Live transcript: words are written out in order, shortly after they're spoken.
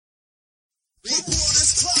Welcome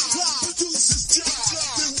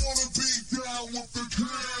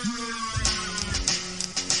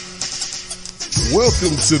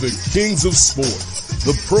to the Kings of Sport,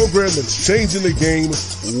 the program that's changing the game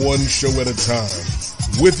one show at a time.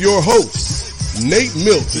 With your hosts, Nate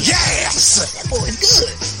Milton. Yes! That boy is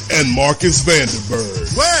good. And Marcus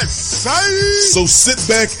Vanderberg. West Side! So sit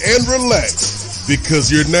back and relax,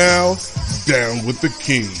 because you're now down with the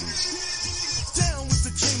Kings. Down with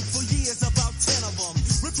the king for years, about 10 of them.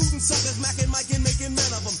 Recruiting suckers, macking, micing, making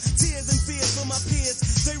men of them. Tears and fears for my peers,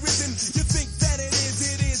 they risen. You think that it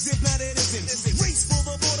is, if not it isn't. Race for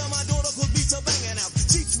the border, my daughter could beats are banging out.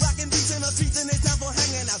 Cheeks rocking beats in the streets and it's time for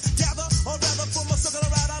hanging out. Gather, or rather from a circle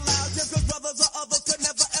around out loud. Just cause brothers or others could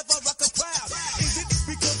never ever rock a crowd. Is it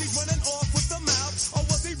because he's running off with the mouth? Or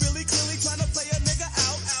was he really clearly trying to play a nigga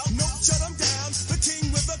out? No, shut him down, the king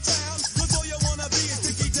with the crown. Cause all you wanna be is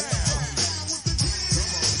to keep down.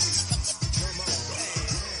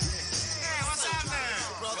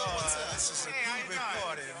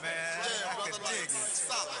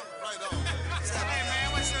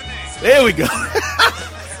 There we go.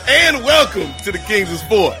 And welcome to the Kings of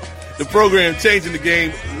Sport, the program changing the game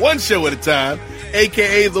one show at a time,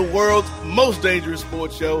 a.k.a. the world's most dangerous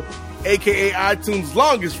sports show, a.k.a. iTunes'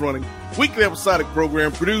 longest-running weekly episodic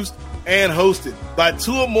program produced and hosted by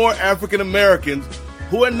two or more African Americans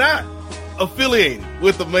who are not affiliated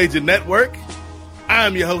with a major network.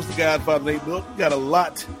 I'm your host, the Godfather Nate Milton. We got a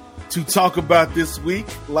lot to talk about this week,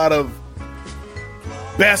 a lot of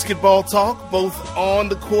basketball talk, both on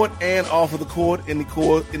the court and off of the court. In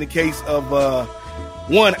the case of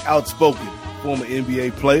one outspoken former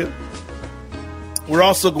NBA player, we're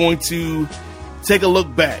also going to take a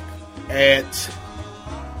look back at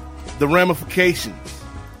the ramifications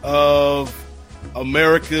of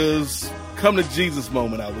America's come to Jesus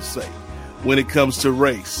moment, I would say, when it comes to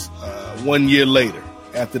race. 1 year later,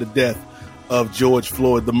 after the death of George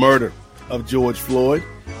Floyd, the murder of George Floyd.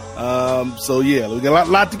 We got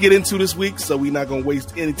a lot to get into this week, so we're not going to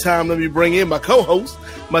waste any time. Let me bring in my co-host,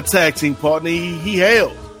 my tag team partner. He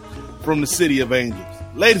hails from the city of Angels.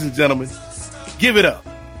 Ladies and gentlemen, give it up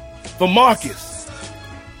for Marcus.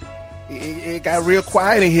 It got real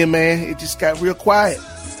quiet in here, man. It just got real quiet.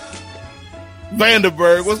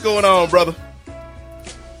 Vanderberg, what's going on, brother?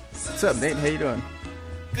 What's up, Nate? How you doing?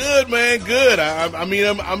 Good, man, good.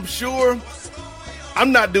 I'm sure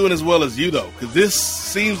I'm not doing as well as you, though, because this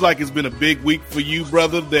seems like it's been a big week for you,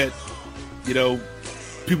 brother, that,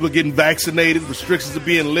 people are getting vaccinated, restrictions are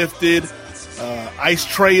being lifted, Ice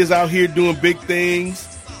Trae is out here doing big things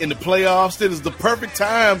in the playoffs. It is the perfect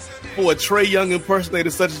time for a Trae Young impersonator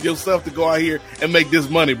such as yourself to go out here and make this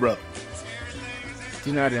money, brother.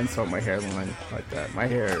 Do not insult my hairline like that. My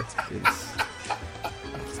hair is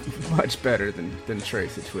much better than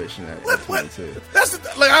Trae's situation at 22.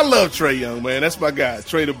 I love Trae Young, man. That's my guy.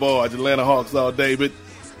 Trae DeBarge, Atlanta Hawks all day. But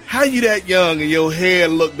how you that young and your hair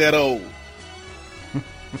look that old?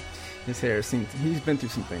 His hair he's been through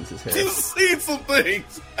some things. His hair. He's seen some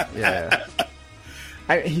things. Yeah.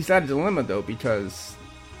 He's at a dilemma though, because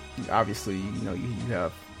obviously you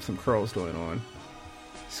have some curls going on,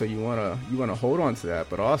 so you wanna hold on to that,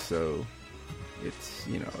 but also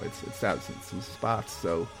it's out in some spots.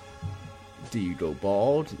 So do you go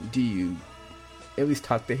bald? Do you at least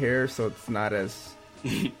tuck the hair so it's not as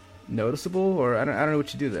noticeable? Or I don't know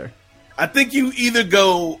what you do there. I think you either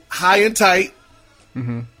go high and tight,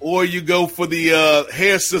 or you go for the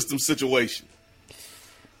hair system situation.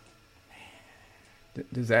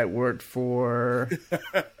 Does that work for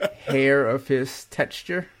hair of his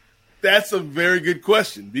texture? That's a very good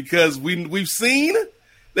question, because we've seen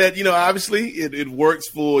that, obviously it works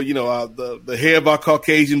for, the hair of our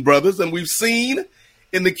Caucasian brothers. And we've seen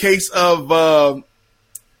in the case of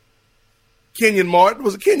Kenyon Martin.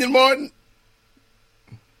 Was it Kenyon Martin?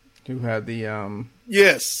 Who had the...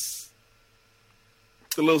 Yes.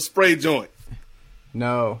 The little spray joint.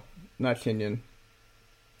 No, not Kenyon.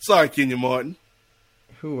 Sorry, Kenyon Martin.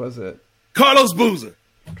 Who was it? Carlos Boozer.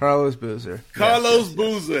 Carlos Boozer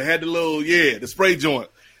Had the little, the spray joint.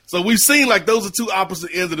 So we've seen like those are two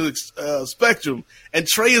opposite ends of the spectrum, and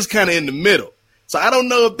Trae is kind of in the middle. So I don't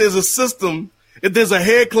know if there's a system, if there's a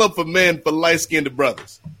hair club for men for light-skinned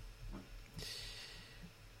brothers.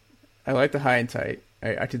 I like the high and tight.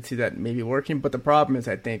 I could see that maybe working, but the problem is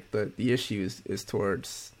I think the issue is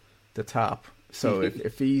towards the top. So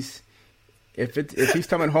if he's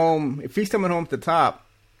coming home at the top,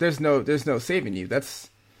 there's no saving you. That's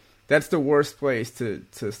the worst place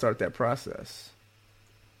to start that process.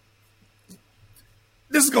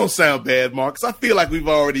 This is gonna sound bad, Marcus. I feel like we've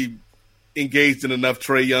already engaged in enough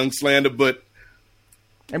Trae Young slander, but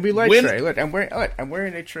And we like Trae. Look, I'm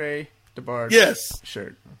wearing a Trae DeBarge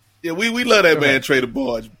shirt. Yeah, we love that man, Trae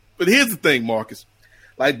DeBarge. But here's the thing, Marcus.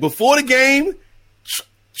 Like, before the game,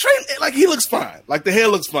 Trae, like, he looks fine. Like, the hair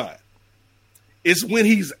looks fine. It's when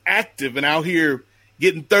he's active and out here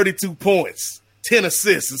getting 32 points, 10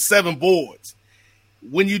 assists, and 7 boards.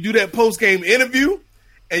 When you do that post-game interview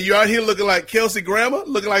and you're out here looking like Kelsey Grammer,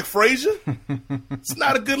 looking like Frazier, it's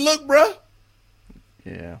not a good look, bruh.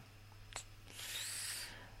 Yeah.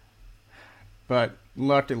 But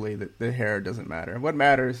luckily, the hair doesn't matter. What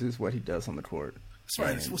matters is what he does on the court. That's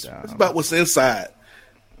right. It's about what's inside,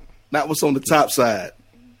 not what's on the top side.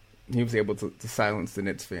 He was able to silence the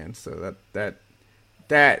Knicks fans, so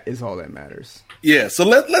that is all that matters. Yeah, so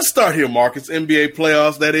let's start here, Marcus. NBA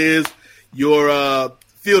playoffs, that is your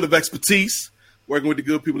field of expertise, working with the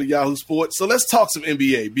good people at Yahoo Sports. So let's talk some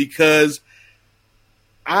NBA, because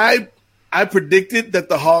I predicted that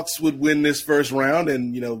the Hawks would win this first round,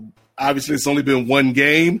 and, you know, obviously it's only been one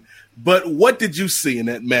game. But what did you see in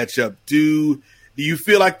that matchup? Do you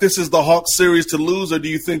feel like this is the Hawks series to lose, or do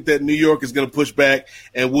you think that New York is going to push back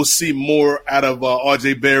and we'll see more out of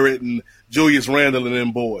R.J. Barrett and Julius Randle and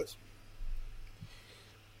them boys?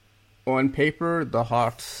 On paper, the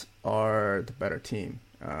Hawks are the better team.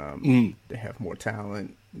 They have more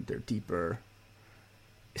talent. They're deeper.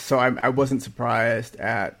 So I wasn't surprised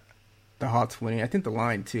at the Hawks winning. I think the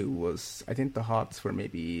line, too, was – I think the Hawks were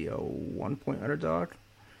maybe a 1-point underdog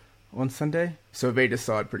on Sunday. So they just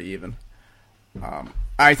saw it pretty even.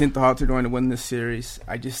 I think the Hawks are going to win this series.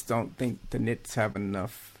 I just don't think the Knicks have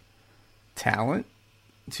enough talent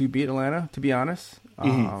to beat Atlanta, to be honest.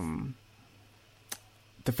 The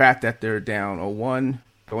fact that they're down 0-1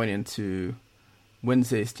 going into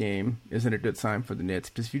Wednesday's game isn't a good sign for the Knicks,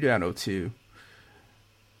 because if you're down 0-2,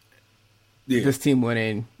 this team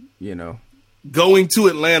winning, you know. Going to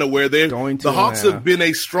Atlanta, where the Hawks have been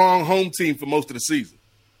a strong home team for most of the season.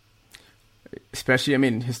 Especially, I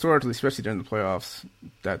mean, historically, especially during the playoffs,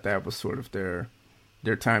 that was sort of their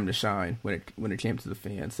time to shine when it came to the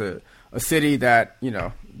fans. A city that, you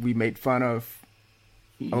know, we made fun of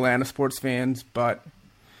Atlanta sports fans, but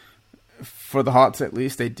for the Hawks at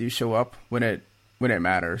least, they do show up when it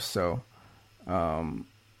matters. So I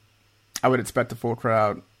would expect a full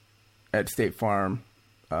crowd at State Farm.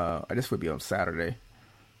 I just would be on Saturday.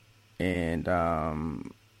 And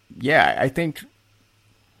I think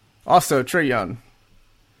also Trae Young,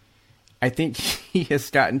 I think he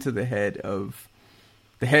has gotten to the heads of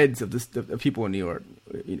the people in New York,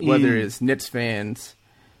 whether it's Knicks fans.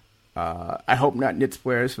 I hope not Knicks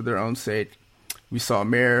players for their own sake. We saw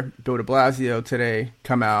Mayor Bill de Blasio today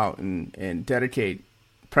come out and dedicate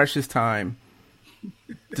precious time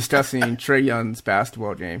discussing Trae Young's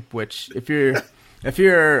basketball game. Which, if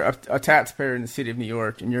you're a taxpayer in the city of New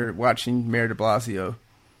York and you're watching Mayor de Blasio,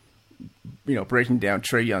 you know, breaking down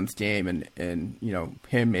Trae Young's game and you know,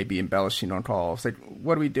 him maybe embellishing on calls, like,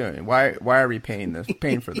 what are we doing? Why are we paying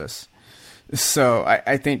for this? So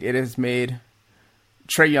I think it has made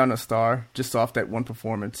Trae Young a star just off that one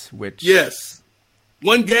performance. Which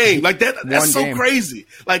one game like that. That's so crazy.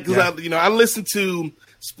 Like, cause I listen to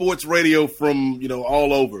sports radio from, you know,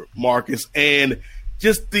 all over, Marcus, and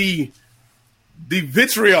just the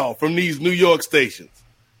vitriol from these New York stations.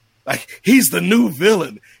 Like, he's the new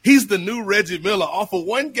villain. He's the new Reggie Miller off of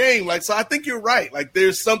one game. Like, so I think you're right. Like,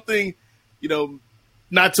 there's something, you know,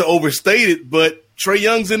 not to overstate it, but Trae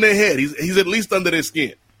Young's in their head. He's at least under their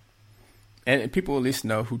skin. And people at least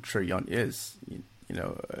know who Trae Young is. You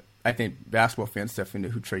know, I think basketball fans definitely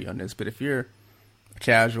know who Trae Young is. But if you're a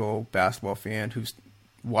casual basketball fan who's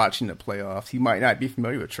watching the playoffs, you might not be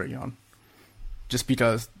familiar with Trae Young. Just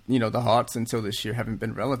because, you know, the Hawks until this year haven't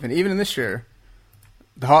been relevant. Even in this year,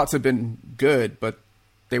 the Hawks have been good, but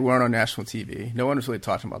they weren't on national TV. No one was really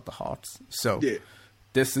talking about the Hawks. So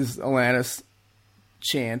this is Atlanta's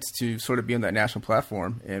chance to sort of be on that national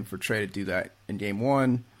platform, and for Trae to do that in game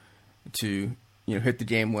one, to, you know, hit the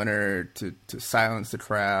game winner, to silence the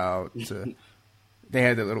crowd. They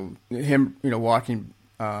had that little him, you know, walking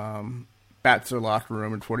back to the locker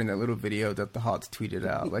room, recording that little video that the Hawks tweeted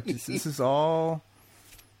out. Like, this is all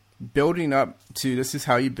building up to, this is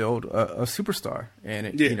how you build a superstar.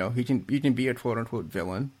 And you know, he can be a quote unquote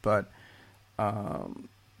villain, but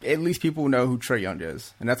at least people know who Trae Young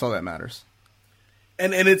is, and that's all that matters.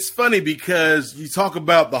 And it's funny because you talk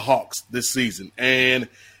about the Hawks this season, and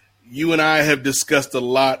you and I have discussed a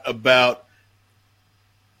lot about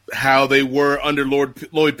how they were under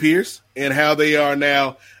Lloyd Pierce and how they are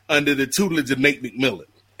now under the tutelage of Nate McMillan,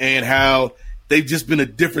 and how they've just been a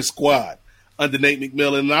different squad under Nate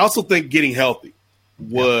McMillan. And I also think getting healthy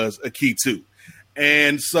was a key too.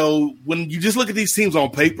 And so when you just look at these teams on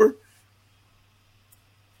paper,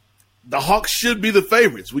 the Hawks should be the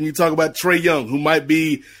favorites when you talk about Trae Young, who might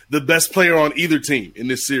be the best player on either team in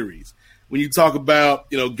this series. When you talk about,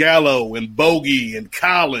 Gallo and Bogey and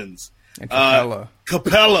Collins And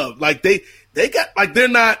Capella, like they got, like, they're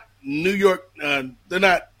not New York, they're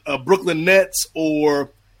not Brooklyn Nets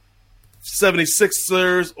or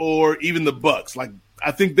 76ers or even the Bucks. Like,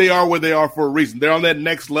 I think they are where they are for a reason. They're on that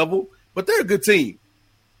next level, but they're a good team.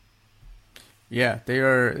 Yeah, they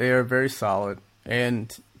are very solid,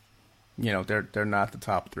 and they're not the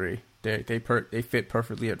top three. They fit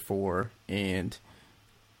perfectly at 4, and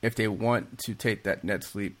if they want to take that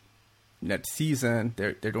next season,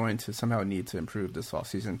 they're going to somehow need to improve this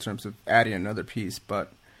offseason in terms of adding another piece.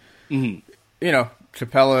 But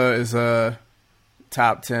Capella is a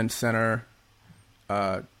top 10 center.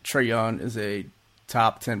 Trae Young is a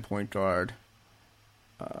top 10 point guard.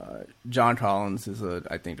 John Collins is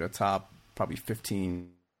I think a top probably 15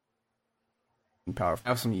 power.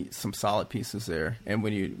 Have some solid pieces there, and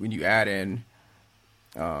when you add in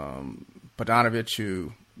Bogdanovic,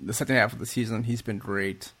 who the second half of the season he's been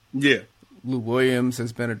great. Yeah, Lou Williams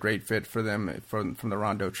has been a great fit for them from the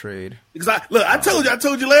Rondo trade. Exactly. Look, I told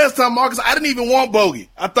you last time, Marcus. I didn't even want Bogey.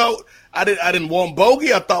 I didn't want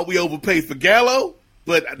Bogey. I thought we overpaid for Gallo,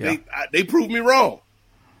 but they proved me wrong.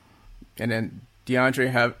 And then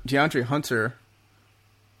DeAndre Hunter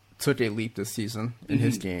took a leap this season in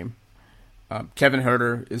his game. Kevin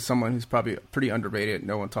Huerter is someone who's probably pretty underrated.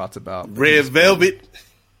 No one talks about Red Velvet.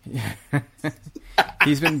 Yeah.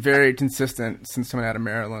 He's been very consistent since coming out of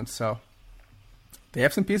Maryland, so they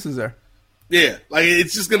have some pieces there. Yeah, like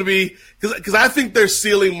it's just going to be because I think their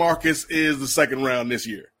ceiling, Marcus, is the second round this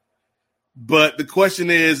year. But the question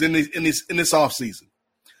is in this offseason,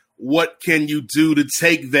 what can you do to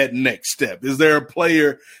take that next step? Is there a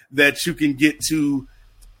player that you can get to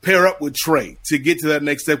pair up with Trae to get to that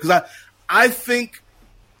next step? Because I think,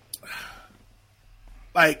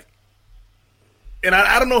 like, and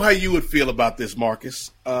I don't know how you would feel about this,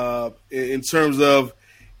 Marcus, in terms of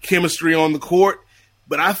chemistry on the court,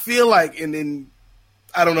 but I feel like, and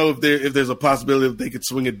I don't know if there's a possibility that they could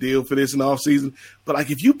swing a deal for this in the offseason, but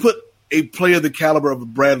like if you put a player the caliber of a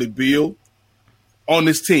Bradley Beal on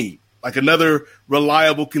this team, like another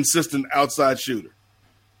reliable, consistent outside shooter,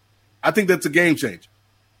 I think that's a game changer.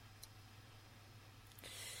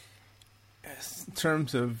 In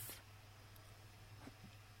terms of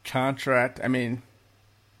contract, I mean,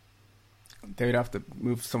 they would have to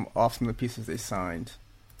move some of the pieces they signed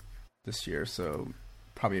this year. So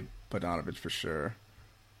probably Bogdanovic for sure,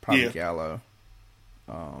 probably Gallo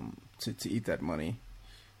to eat that money.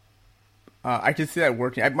 I could see that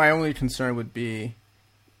working. My only concern would be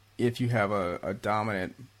if you have a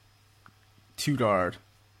dominant two guard.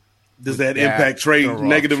 Does that impact Trae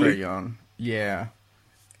negatively? Trae Young. Yeah.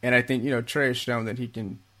 And I think, Trae has shown that he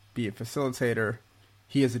can be a facilitator.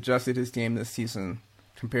 He has adjusted his game this season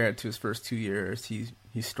compared to his first 2 years. He's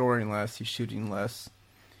scoring less. He's shooting less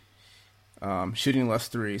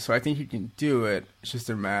three. So I think he can do it. It's just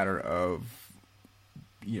a matter of,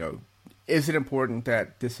 is it important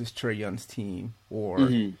that this is Trae Young's team? Or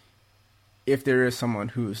if there is someone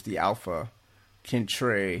who is the alpha, can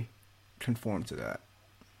Trae conform to that?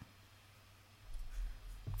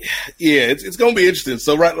 Yeah, it's going to be interesting.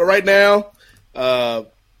 So right now,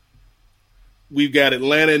 we've got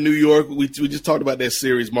Atlanta and New York. We just talked about that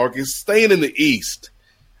series, Marcus. Staying in the East,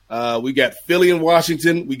 we got Philly and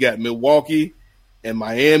Washington. We got Milwaukee and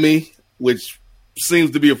Miami, which seems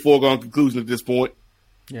to be a foregone conclusion at this point.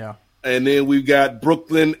 Yeah. And then we've got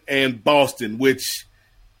Brooklyn and Boston, which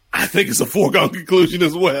I think is a foregone conclusion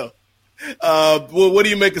as well. What do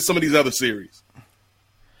you make of some of these other series?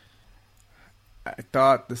 I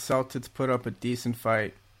thought the Celtics put up a decent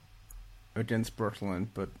fight against Brooklyn,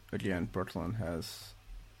 but again, Brooklyn has,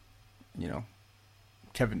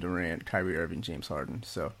 Kevin Durant, Kyrie Irving, James Harden.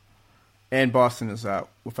 So, and Boston is out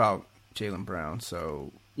without Jaylen Brown.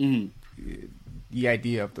 So, the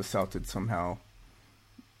idea of the Celtics somehow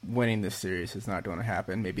winning this series is not going to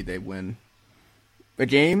happen. Maybe they win a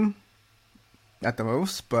game at the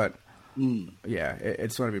most, but yeah,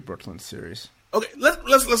 it's going to be Brooklyn's series. Okay,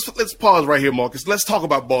 let's pause right here, Marcus. Let's talk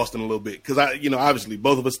about Boston a little bit because obviously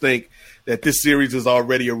both of us think that this series is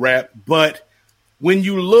already a wrap. But when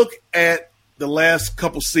you look at the last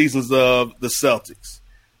couple seasons of the Celtics,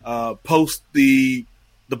 post the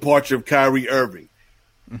departure of Kyrie Irving,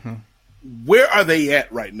 where are they at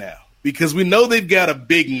right now? Because we know they've got a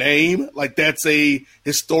big name, like that's a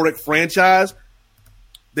historic franchise.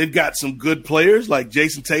 They've got some good players like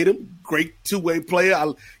Jason Tatum, great two-way player.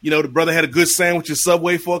 The brother had a good sandwich at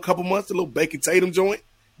Subway for a couple months, a little bacon Tatum joint.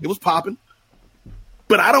 It was popping.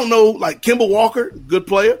 But I don't know, like Kemba Walker, good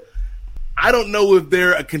player. I don't know if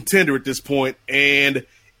they're a contender at this point. And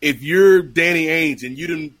if you're Danny Ainge and you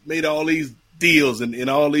done made all these deals and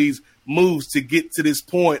all these moves to get to this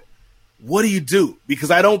point, what do you do?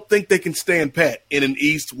 Because I don't think they can stand pat in an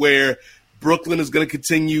East where Brooklyn is going to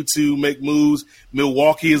continue to make moves.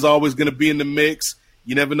 Milwaukee is always going to be in the mix.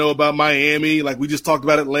 You never know about Miami. Like we just talked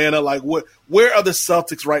about Atlanta. Like where are the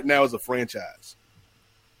Celtics right now as a franchise?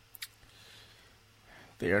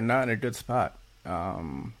 They are not in a good spot.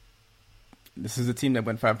 This is a team that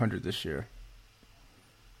went 500 this year.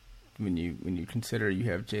 When you consider you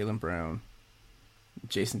have Jaylen Brown,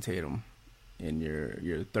 Jason Tatum, and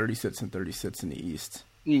your 36 and 36 in the East.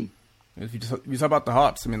 If you talk about the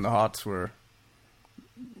Hawks, I mean, the Hawks were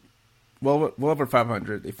well over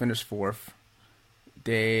 500. They finished fourth.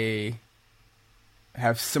 They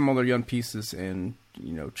have similar young pieces in,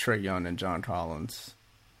 Trae Young and John Collins.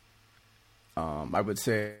 I would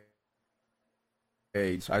say,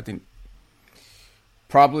 I think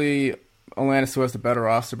probably Atlanta still has the better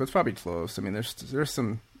roster, but it's probably close. I mean, there's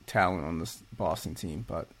some talent on this Boston team,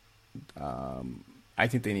 but I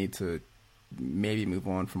think they need to maybe move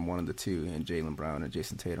on from one of the two in Jaylen Brown and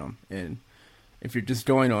Jason Tatum. And if you're just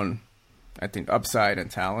going on, I think, upside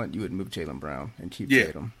and talent, you would move Jaylen Brown and keep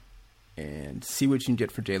Tatum and see what you can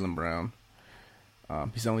get for Jaylen Brown.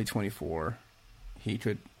 He's only 24.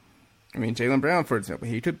 Jaylen Brown, for example,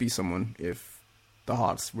 he could be someone, if the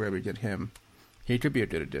Hawks were able to get him, he could be a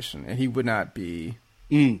good addition. And he would not be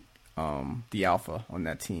the alpha on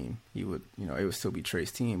that team. He would, it would still be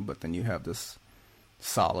Trae's team, but then you have this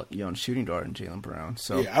solid young shooting guard in Jaylen Brown.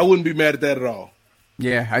 So I wouldn't be mad at that at all.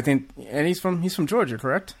 Yeah, I think, and he's from Georgia,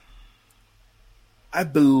 correct? I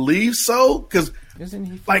believe so, because isn't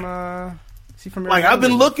he from? Is he from? I've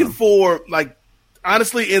been looking for,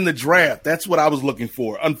 honestly, in the draft, that's what I was looking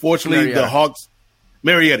for. Unfortunately, the Hawks,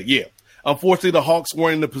 Marietta, yeah. Unfortunately, the Hawks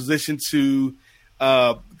weren't in the position to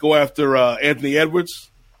go after Anthony Edwards,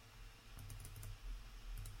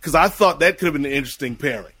 because I thought that could have been an interesting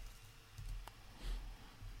pairing.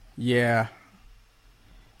 Yeah.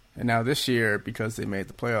 And now this year, because they made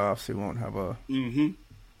the playoffs, they won't have a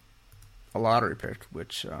lottery pick,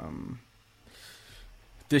 which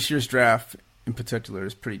this year's draft in particular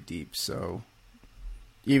is pretty deep. So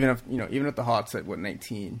even if the Hawks at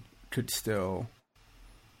 19 could still,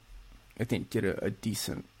 I think, get a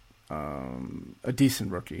decent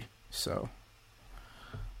rookie. So,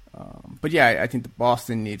 but yeah, I think the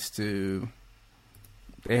Boston needs to.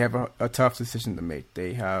 They have a tough decision to make.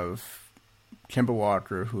 They have Kemba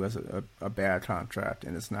Walker, who has a bad contract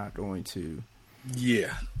and is not going to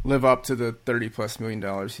live up to the $30+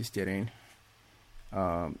 million he's getting.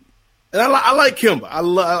 And I like Kemba.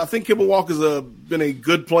 I think Kemba Walker's been a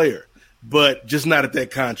good player, but just not at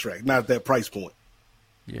that contract, not at that price point.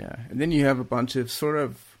 Yeah, and then you have a bunch of sort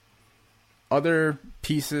of other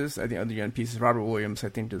pieces. I think other young pieces. Robert Williams, I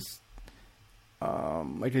think, is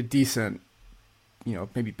like a decent,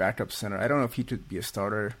 maybe backup center. I don't know if he could be a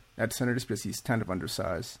starter at center just because he's kind of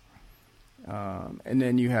undersized. And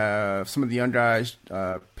then you have some of the young guys.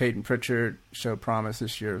 Peyton Pritchard showed promise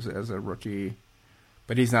this year as a rookie,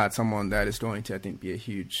 but he's not someone that is going to, I think, be a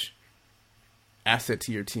huge asset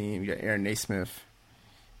to your team. You got Aaron Naismith.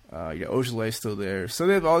 You got Ojale still there. So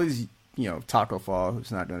they have all these, Taco Fall,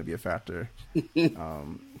 who's not going to be a factor.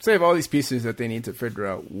 So they have all these pieces that they need to figure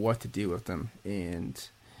out what to do with them. And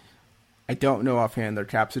I don't know offhand their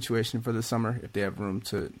cap situation for the summer, if they have room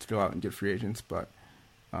to go out and get free agents, but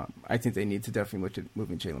I think they need to definitely look at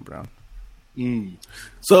moving Jaylen Brown.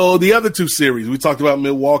 So the other two series, we talked about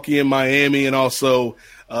Milwaukee and Miami, and also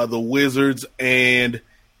the Wizards and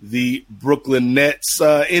the Brooklyn Nets.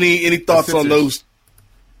 Any thoughts on those?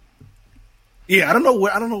 Yeah, I don't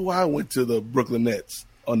know why I went to the Brooklyn Nets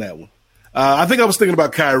on that one. I think I was thinking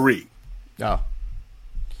about Kyrie. Oh.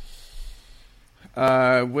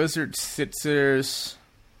 Wizards, Sixers.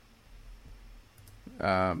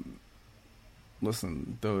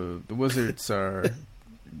 Listen, the Wizards are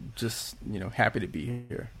just happy to be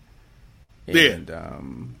here, and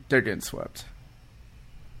they're getting swept.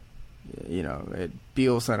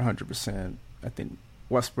 Beal's not 100%. I think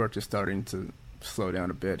Westbrook is starting to slow down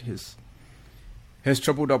a bit. His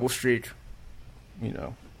triple-double streak,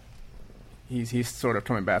 he's sort of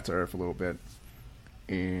coming back to earth a little bit.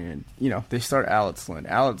 And, they start Alex Len.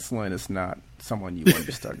 Alex Len is not someone you want to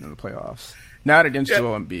be starting in the playoffs. Not against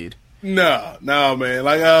Joel Embiid. No, man.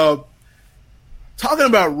 Talking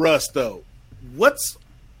about Russ, though, what's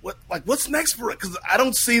what's next for it? Because I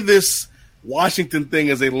don't see this Washington thing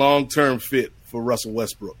as a long-term fit for Russell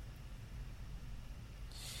Westbrook.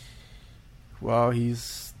 Well,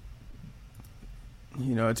 it's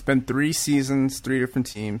been 3 seasons, 3 different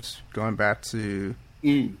teams, going back to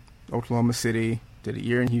Oklahoma City, did a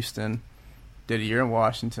year in Houston, did a year in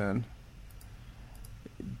Washington.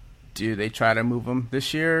 Do they try to move him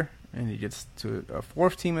this year and he gets to a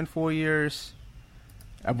 4th team in 4 years?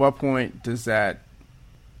 At what point does that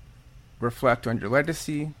reflect on your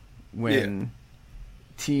legacy when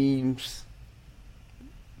teams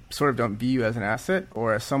sort of don't view you as an asset,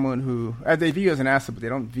 or as someone who they view you as an asset, but they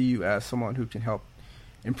don't view you as someone who can help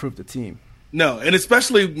improve the team? No, and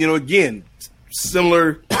especially, again,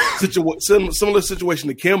 similar situation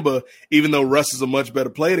to Kemba, even though Russ is a much better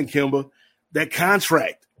player than Kemba, that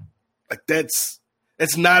contract, that's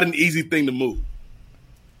not an easy thing to move.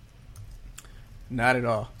 Not at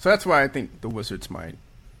all. So that's why I think the Wizards might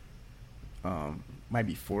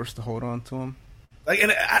be forced to hold on to him.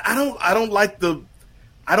 And I don't like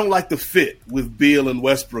the fit with Beal and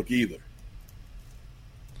Westbrook either.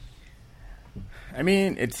 I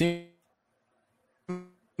mean, it seems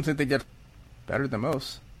that they get better than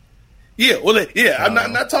most. Yeah, well, I'm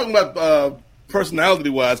not talking about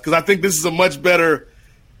personality-wise, because I think this is a much better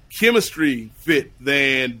chemistry fit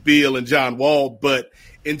than Beal and John Wall. But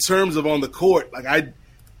in terms of on the court,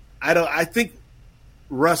 I think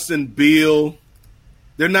Russ and Beal,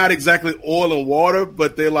 they're not exactly oil and water,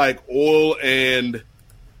 but they're like oil and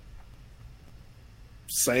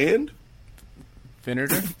sand.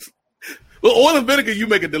 Vinegar. Well, oil and vinegar, you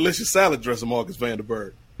make a delicious salad dressing, Marcus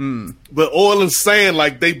Vanderberg. But oil and sand,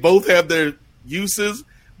 they both have their uses,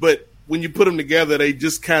 but when you put them together, they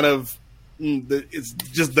just kind of, it's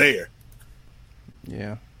just there.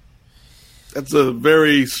 Yeah. That's a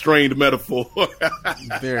very strained metaphor.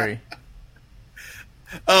 Very.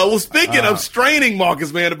 Well, speaking of straining,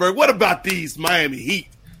 Marcus Vanderberg, what about these Miami Heat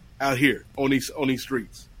out here on these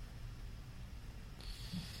streets?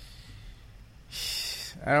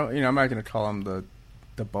 I'm not going to call them the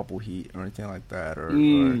bubble heat or anything like that, or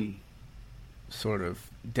sort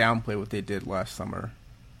of downplay what they did last summer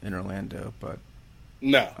in Orlando, but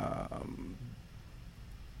no.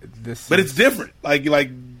 But it's different. Like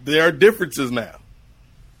there are differences now.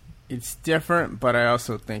 It's different, but I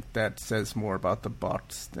also think that says more about the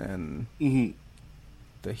Bucks than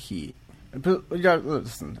the Heat. But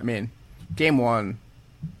listen, I mean, Game 1,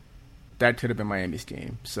 that could have been Miami's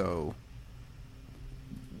game. So,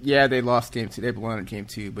 yeah, they lost Game 2. They won in Game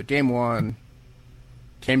 2. But Game 1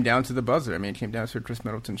 came down to the buzzer. I mean, it came down to a Chris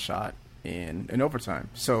Middleton shot in overtime.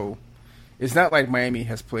 So, it's not like Miami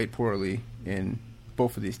has played poorly in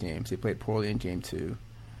both of these games. They played poorly in Game 2.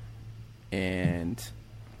 And,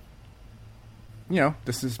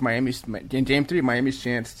 this is in Game 3, Miami's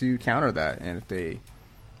chance to counter that. And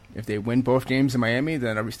if they win both games in Miami,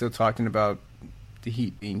 then are we still talking about the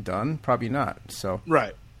Heat being done? Probably not. So,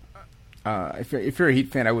 right. If you're a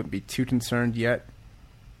Heat fan, I wouldn't be too concerned yet.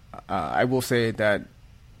 I will say that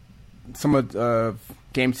some of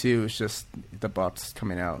Game 2 is just the Bucks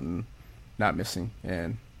coming out and not missing,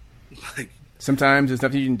 and sometimes there's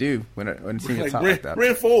nothing you can do when it's in gets hot like that.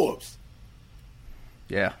 Brent Forbes.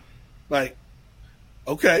 Yeah.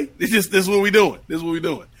 Okay, this is what we're doing. This is what we're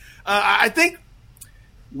doing. I think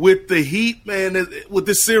with the Heat, man, with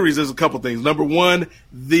this series, there's a couple things. Number one,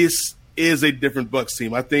 this is a different Bucks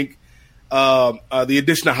team. I think the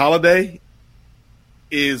addition of Holiday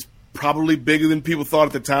is probably bigger than people thought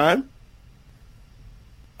at the time.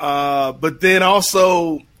 But then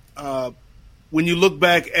also, when you look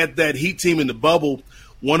back at that Heat team in the bubble,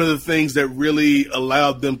 one of the things that really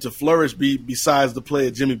allowed them to flourish, besides the play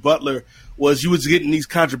of Jimmy Butler, was you was getting these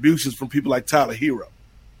contributions from people like Tyler Hero.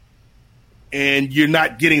 And you're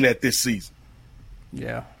not getting that this season.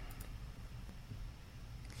 Yeah.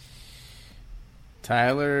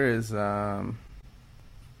 Tyler is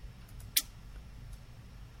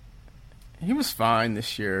he was fine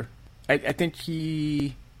this year. I think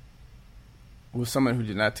he was someone who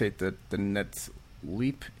did not take the Nets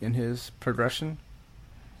leap in his progression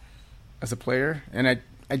as a player. And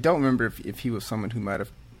I don't remember if he was someone who might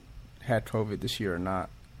have had COVID this year or not.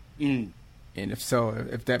 And if so,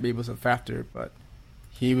 if that maybe was a factor. But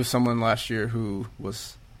he was someone last year who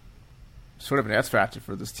was sort of an X factor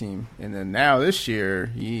for this team. And then now this year,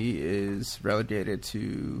 he is relegated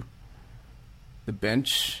to the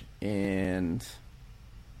bench. And,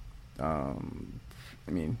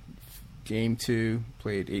 Game 2,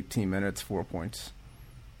 played 18 minutes, 4 points.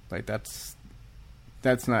 That's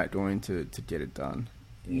not going to get it done.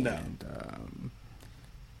 No.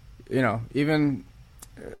 And, even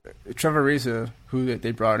Trevor Ariza, who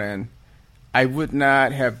they brought in, I would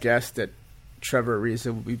not have guessed that Trevor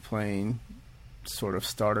Ariza would be playing sort of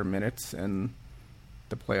starter minutes in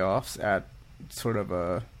the playoffs at sort of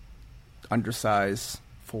a undersized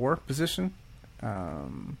 4 position.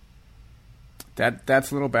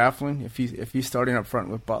 That's a little baffling. If he's starting up front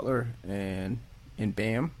with Butler and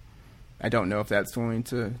Bam, I don't know if that's going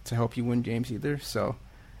to help you win games either. So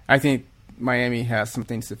I think Miami has some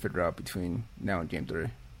things to figure out between now and Game 3.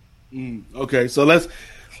 Okay, so let's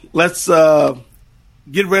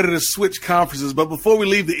get ready to switch conferences. But before we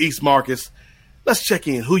leave the East, Marcus, let's check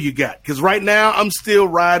in. Who you got? Because right now I'm still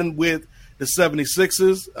riding with the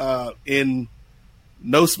 76ers in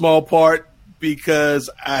no small part because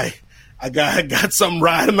I got something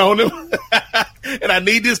riding on them. And I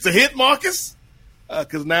need this to hit, Marcus,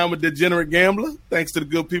 because now I'm a degenerate gambler, thanks to the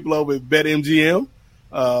good people over at BetMGM.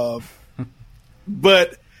 So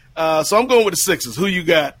I'm going with the Sixers. Who you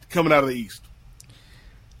got coming out of the East?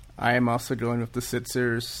 I am also going with the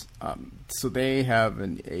Sixers. So they have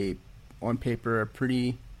on paper, a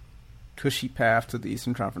pretty cushy path to the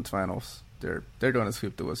Eastern Conference Finals. They're going to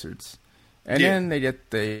sweep the Wizards. And then they get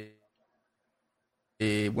a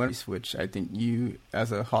win, which I think you,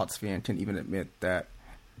 as a Hawks fan, can even admit that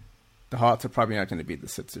the Hawks are probably not going to beat the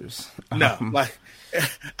Sixers. No,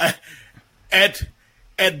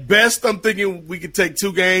 at best, I'm thinking we could take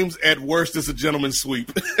 2 games. At worst, it's a gentleman's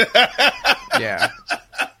sweep. Yeah.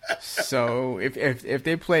 So if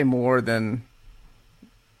they play more than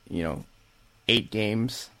 8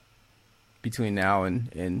 games between now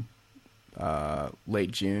and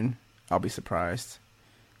late June, I'll be surprised.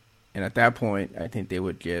 And at that point, I think they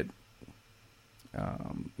would get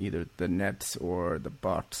either the Nets or the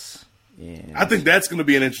Bucks. And I think that's going to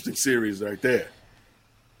be an interesting series right there.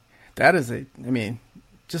 That is and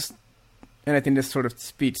I think this sort of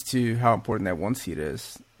speaks to how important that 1 seed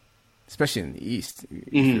is, especially in the East.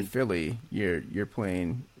 If you're Philly, you're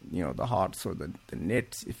playing, the Hawks or the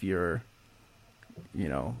Knicks. If you're,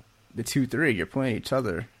 the 2-3, you're playing each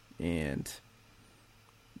other, and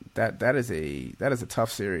that is a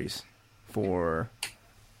tough series for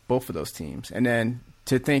both of those teams. And then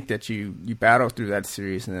to think that you battle through that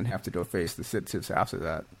series and then have to go face the Sixers after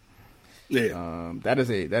that. Yeah. That is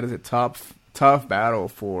a tough battle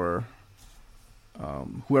for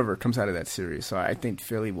whoever comes out of that series. So I think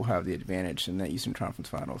Philly will have the advantage in the Eastern Conference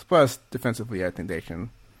Finals. Plus, defensively, I think they can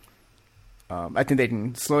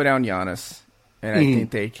slow down Giannis, and I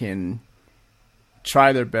think they can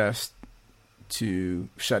try their best to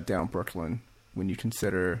shut down Brooklyn. When you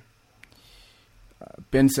consider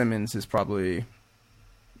Ben Simmons is probably,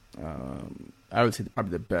 I would say,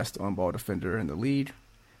 probably the best on-ball defender in the league,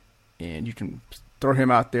 and you can throw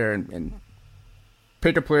him out there and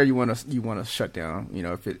pick a player you want to shut down.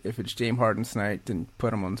 If it's James Harden's night, then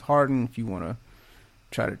put him on Harden. If you want to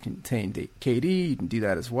try to contain KD, you can do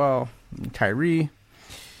that as well. And Kyrie.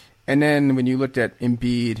 And then when you looked at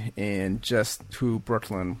Embiid and just who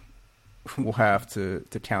Brooklyn will have to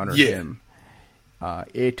counter him,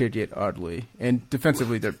 it could get ugly. And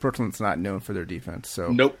defensively, Brooklyn's not known for their defense.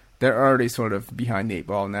 So they're already sort of behind the 8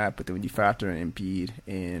 ball in that. But then when you factor in Embiid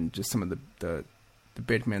and just some of the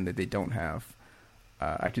big men that they don't have,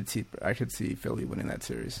 I could see Philly winning that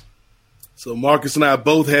series. So Marcus and I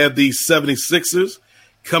both have the 76ers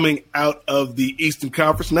coming out of the Eastern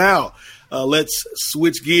Conference. Now, let's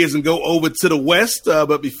switch gears and go over to the West.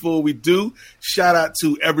 But before we do, shout out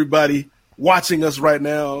to everybody watching us right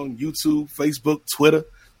now on YouTube, Facebook, Twitter.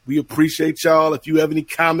 We appreciate y'all. If you have any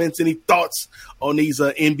comments, any thoughts on these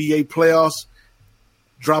NBA playoffs,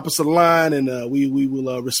 drop us a line and we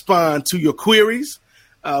will respond to your queries.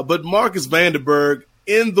 But Marcus Vanderberg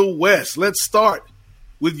in the West, let's start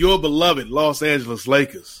with your beloved Los Angeles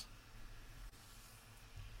Lakers.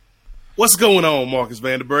 What's going on, Marcus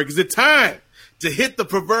Vanderberg? Is it time to hit the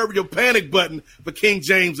proverbial panic button for King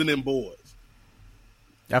James and them boys?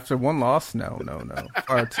 After one loss? No.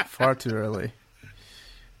 Far too early.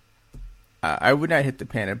 I would not hit the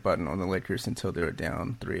panic button on the Lakers until they were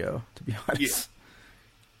down 3-0, to be honest.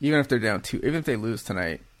 Yeah. Even if they're down 2, even if they lose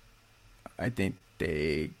tonight, I think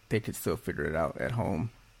they could still figure it out at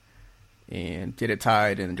home and get it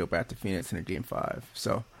tied and go back to Phoenix in a Game 5.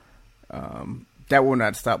 So that will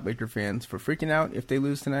not stop Laker fans from freaking out if they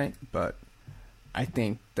lose tonight. But I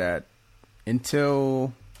think that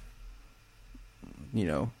until,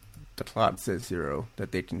 the clock says 0,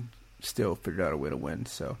 that they can still figure out a way to win.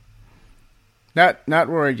 So not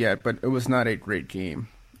worried yet, but it was not a great game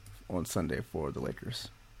on Sunday for the Lakers.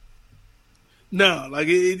 No,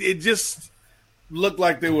 it just looked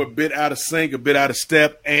like they were a bit out of sync, a bit out of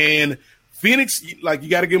step. And Phoenix, you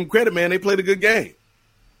got to give them credit, man. They played a good game.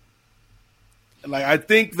 Like, I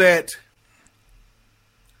think that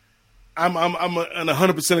I'm in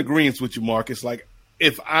 100% agreement with you, Marcus. Like,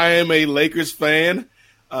 if I am a Lakers fan,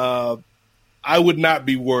 I would not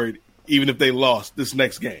be worried even if they lost this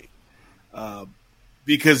next game,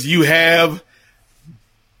 because you have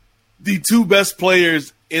the two best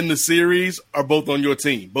players in the series are both on your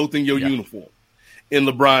team, both in your uniform, in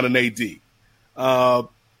LeBron and AD.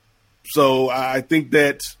 So I think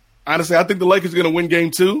that, honestly, I think the Lakers are going to win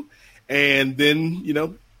game 2, and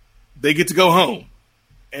then, they get to go home.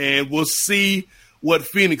 And we'll see what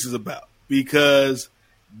Phoenix is about, because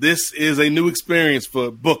this is a new experience for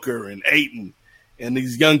Booker and Ayton and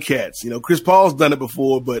these young cats. Chris Paul's done it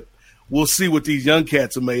before, but we'll see what these young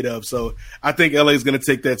cats are made of. So I think LA is going to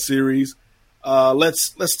take that series.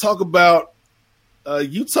 Let's talk about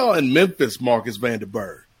Utah and Memphis, Marcus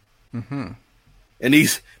Vanderberg. Mm-hmm. And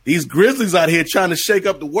these Grizzlies out here trying to shake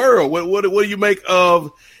up the world. What do you make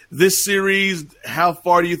of this series? How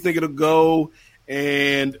far do you think it'll go?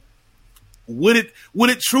 And would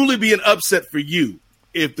it truly be an upset for you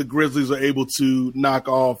if the Grizzlies are able to knock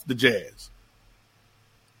off the Jazz?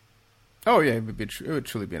 Oh yeah, it would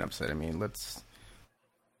truly be an upset. I mean, let's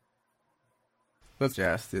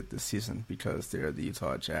Jazz this season because they're the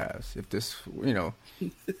Utah Jazz. If this,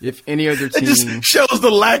 if any other team, it just shows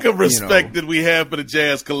the lack of respect that we have for the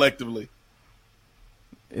Jazz collectively.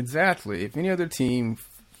 Exactly. If any other team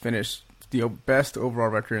finished the best overall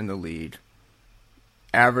record in the league,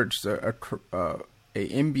 averaged a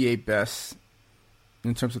NBA best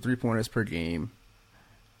in terms of 3-pointers per game.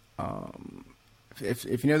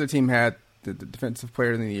 If any other team had the defensive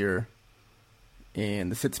player of the year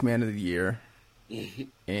and the sixth man of the year,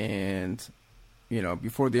 and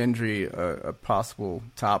before the injury, a possible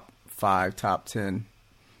top 5, top 10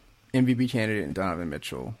 MVP candidate in Donovan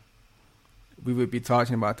Mitchell, we would be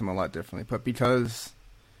talking about them a lot differently. But because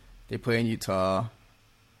they play in Utah.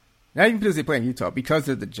 Not even because they play in Utah, because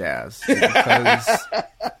they're the Jazz.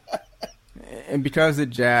 And because the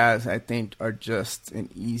Jazz, I think, are just an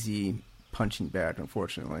easy punching bag,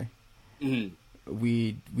 unfortunately. Mm-hmm.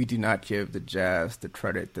 We do not give the Jazz the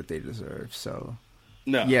credit that they deserve. So,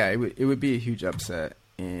 no. Yeah, it would be a huge upset.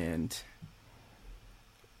 And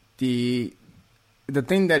the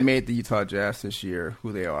thing that made the Utah Jazz this year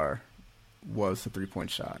who they are was the 3-point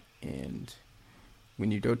shot. And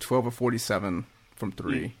when you go 12 of 47 from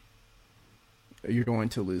 3, you're going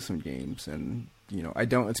to lose some games. And, I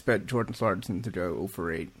don't expect Jordan Clarkson to go 0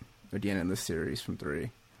 for 8 again in this series from 3.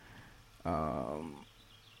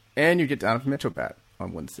 And you get Donovan Mitchell back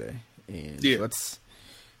on Wednesday. And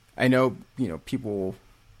I know, people,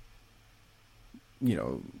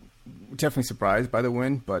 definitely surprised by the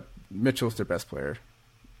win, but Mitchell's their best player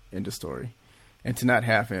in the story. And to not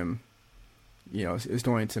have him, is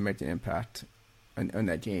going to make an impact on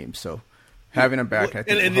that game. So, having him back, I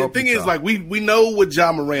think. And the thing is, like, we know what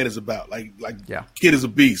Ja Morant is about. Like kid is a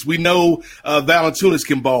beast. We know Valanciunas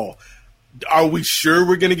can ball. Are we sure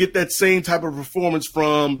we're going to get that same type of performance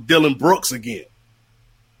from Dylan Brooks again?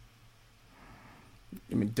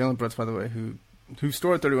 I mean, Dylan Brooks, by the way, who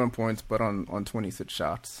scored 31 points, but on 26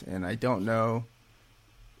 shots. And I don't know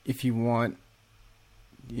if you want,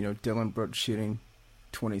 Dylan Brooks shooting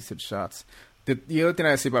 26 shots. The other thing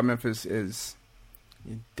I say about Memphis is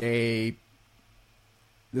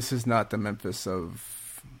this is not the Memphis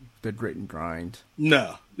of the grit and grind.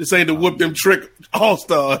 No, this ain't the whoop them trick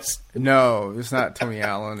all-stars. No, it's not Tony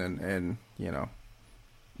Allen and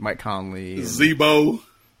Mike Conley. And Zebo.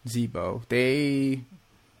 They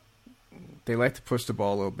like to push the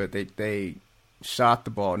ball a little bit. They shot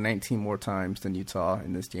the ball 19 more times than Utah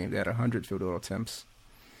in this game. They had 100 field goal attempts.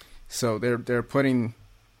 So they're putting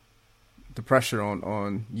the pressure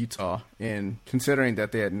on Utah, and considering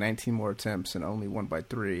that they had 19 more attempts and only won by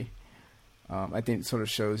 3, I think it sort of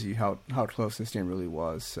shows you how close this game really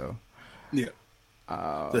was. So, yeah.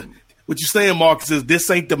 What you're saying, Marcus, is this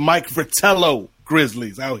ain't the Mike Fratello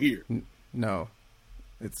Grizzlies out here. No,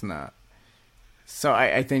 it's not. So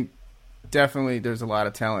I think definitely there's a lot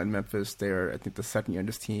of talent in Memphis. They're, I think, the second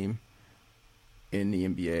youngest team in the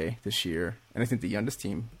NBA this year, and I think the youngest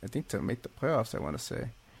team, to make the playoffs, I want to say.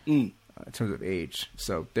 In terms of age.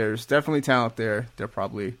 So there's definitely talent there. They're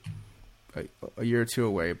probably a year or two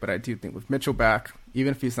away, but I do think with Mitchell back,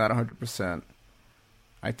 even if he's not 100%,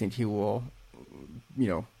 I think he will,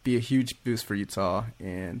 be a huge boost for Utah,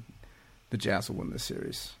 and the Jazz will win this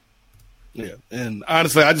series. Yeah, and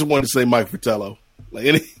honestly, I just wanted to say Mike Fratello.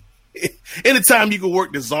 Like anytime you can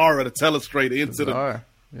work the Zara to telestrate into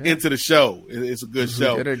the show, it's a good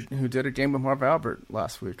show. Who did a game with Marv Albert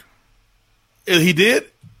last week? He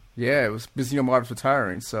did? Yeah, it was because Marv's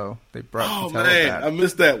retiring, so they brought Fratello back. I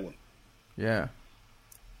missed that one. Yeah,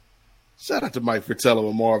 Shout out to Mike Fratello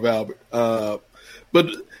and Marv Albert. But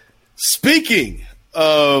speaking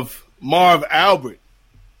of Marv Albert,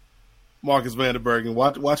 Marcus Vanderberg, and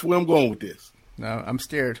watch where I'm going with this. No, I'm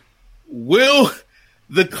scared. Will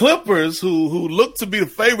the Clippers, who look to be the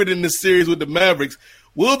favorite in this series with the Mavericks,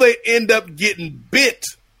 will they end up getting bit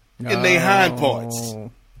in their hind parts?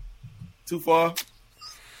 Too far?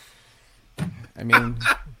 I mean,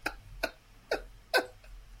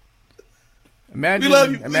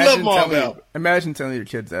 imagine telling your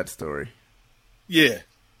kids that story. Yeah.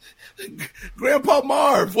 Grandpa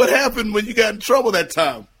Marv, what happened when you got in trouble that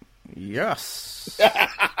time? Yes.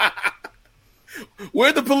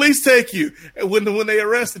 Where'd the police take you when they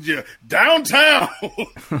arrested you? Downtown.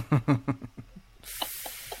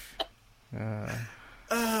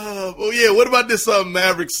 Well, yeah. What about this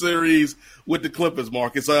Maverick series with the Clippers,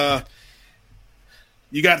 Marcus?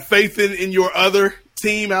 You got faith in your other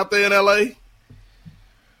team out there in LA?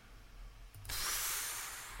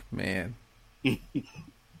 Man,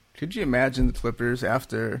 could you imagine the Clippers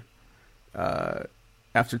after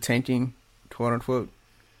tanking, quote unquote,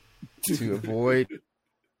 to avoid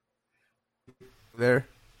their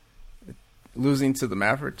losing to the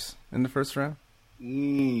Mavericks in the first round?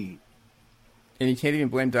 And you can't even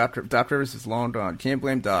blame Doc. Doc Rivers is long gone. Can't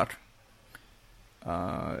blame Doc.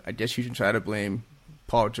 I guess you can try to blame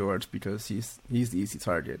Paul George because he's the easy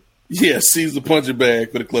target. Yes, he's the punching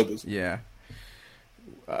bag for the Clippers. Yeah.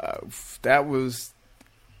 That was,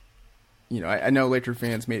 I know Laker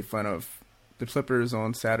fans made fun of the Clippers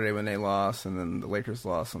on Saturday when they lost, and then the Lakers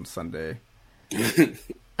lost on Sunday.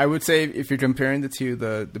 I would say if you're comparing the two,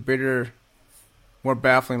 the bigger, more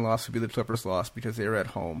baffling loss would be the Clippers' loss because they were at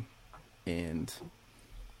home, and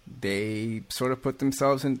they sort of put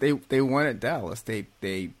themselves in. They won at Dallas. They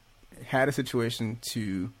had a situation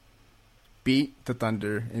to beat the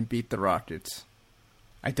Thunder and beat the Rockets.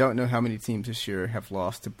 I don't know how many teams this year have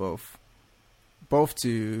lost to both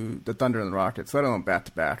to the Thunder and the Rockets, let alone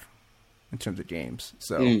back-to-back in terms of games.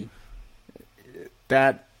 So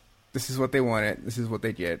this is what they wanted. This is what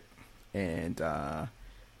they get. And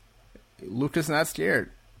Luka's not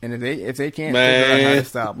scared. And if they can't figure out how to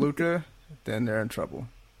stop Luka, then they're in trouble.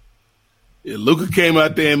 Yeah, Luka came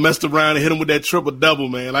out there and messed around and hit him with that triple-double,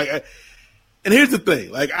 man. And here's the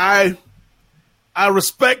thing. I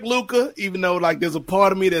respect Luka, even though there's a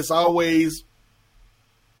part of me that's always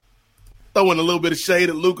throwing a little bit of shade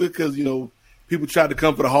at Luka because people tried to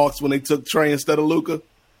come for the Hawks when they took Trae instead of Luka.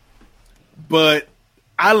 But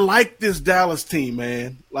I like this Dallas team,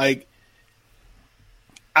 man. I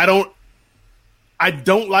don't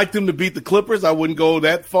like them to beat the Clippers. I wouldn't go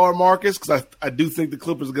that far, Marcus, because I do think the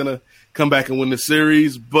Clippers are gonna come back and win the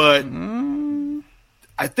series. But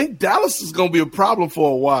I think Dallas is gonna be a problem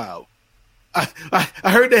for a while. I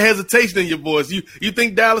heard the hesitation in your voice. You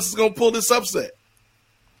think Dallas is going to pull this upset?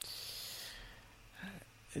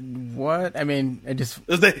 What? I mean, is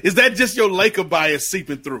that just your Laker bias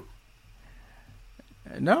seeping through?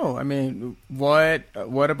 No. I mean, what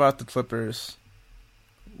about the Clippers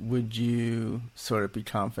would you sort of be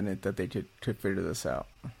confident that they could figure this out?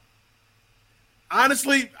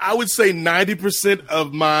 Honestly, I would say 90%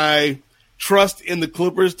 of my trust in the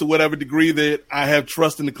Clippers, to whatever degree that I have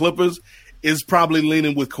trust in the Clippers, is probably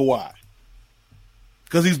leaning with Kawhi.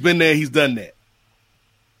 Because he's been there, he's done that.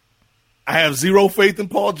 I have zero faith in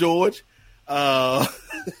Paul George. I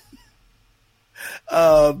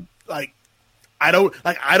don't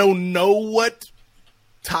know what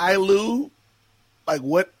Ty Lue, I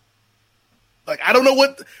don't know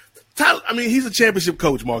what he's a championship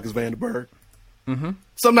coach, Marcus Vanderberg. Mm-hmm.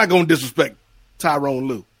 So I'm not going to disrespect Tyrone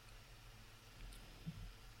Lue.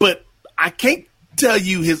 But I can't tell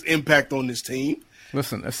you his impact on this team.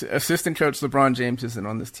 Listen, assistant coach LeBron James isn't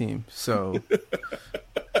on this team, so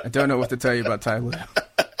I don't know what to tell you about Ty Lue.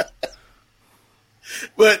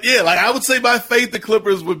 But yeah, I would say my faith the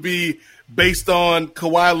Clippers would be based on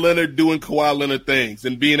Kawhi Leonard doing Kawhi Leonard things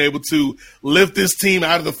and being able to lift this team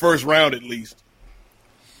out of the first round at least.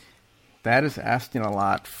 That is asking a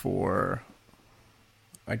lot for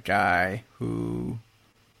a guy who,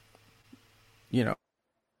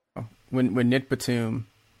 when Nick Batum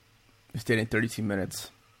is dating 32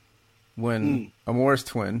 minutes, when a Morris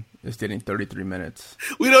twin is dating 33 minutes.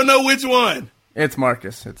 We don't know which one. It's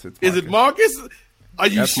Marcus. It's Marcus. Is it Marcus? Are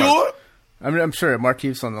you sure? I'm sure.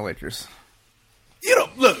 Marquise on the Lakers. You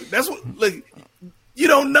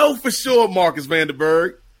don't know for sure, Marcus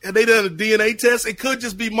Vanderberg. Have they done a DNA test? It could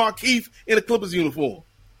just be Markieff in a Clippers uniform.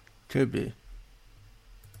 Could be.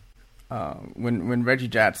 When Reggie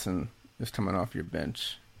Jackson is coming off your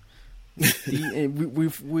bench.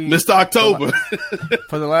 Mr. October.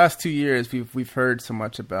 For the last 2 years, we've heard so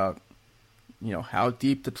much about how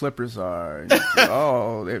deep the Clippers are.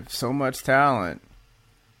 Oh, they have so much talent.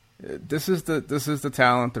 This is the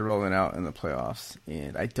talent they're rolling out in the playoffs,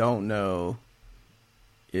 and I don't know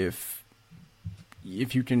if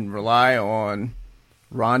you can rely on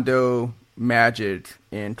Rondo, Magic,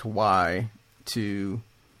 and Kawhi to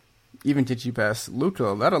even get you past Luka,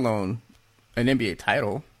 let alone an NBA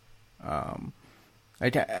title.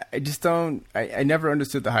 I just don't. I never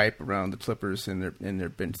understood the hype around the Clippers and their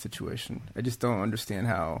bench situation. I just don't understand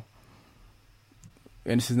how.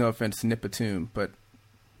 And this is no offense to Nick Batum, but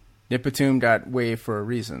Nick Batum got waived for a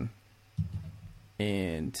reason,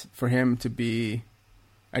 and for him to be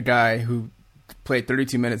a guy who played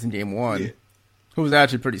 32 minutes in Game 1, who was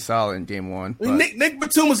actually pretty solid in Game 1. I mean, Nick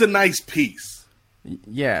Batum was a nice piece.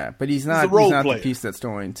 Yeah, but he's not the piece that's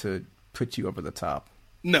going to put you over the top.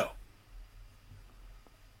 No.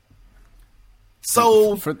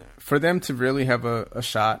 So for them to really have a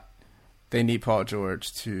shot, they need Paul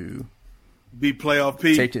George to be playoff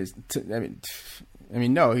P. Take his. I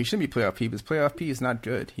mean, no, he shouldn't be playoff P. Because playoff P is not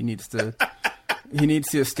good. He needs to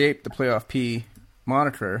escape the playoff P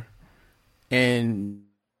moniker and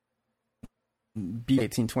be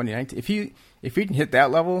 18, 20, 19. If he can hit that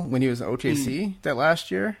level when he was in OKC that last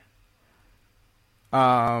year,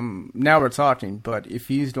 now we're talking. But if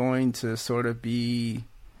he's going to sort of be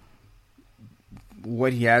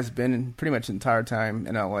what he has been pretty much the entire time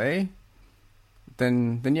in LA,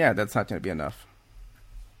 then yeah, that's not going to be enough.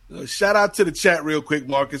 Shout out to the chat real quick,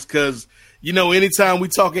 Marcus, because anytime we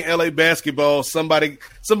talking LA basketball, somebody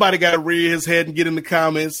got to rear his head and get in the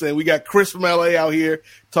comments, and we got Chris from LA out here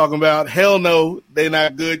talking about hell no, they're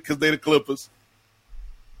not good because they're the Clippers.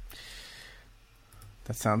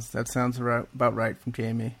 That sounds about right from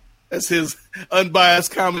Jamie. That's his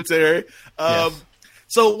unbiased commentary. Yes.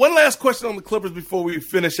 So one last question on the Clippers before we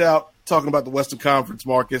finish out talking about the Western Conference,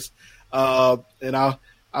 Marcus. And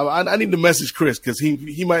I need to message Chris because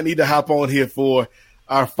he might need to hop on here for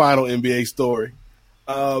our final NBA story.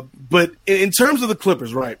 But in terms of the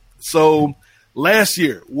Clippers, right? So last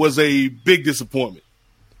year was a big disappointment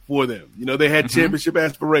for them. They had championship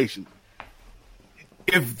aspirations.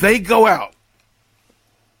 If they go out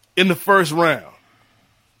in the first round,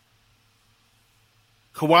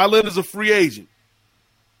 Kawhi Leonard's a free agent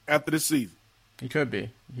after this season. He could be.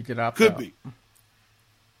 He could opt out. Could be.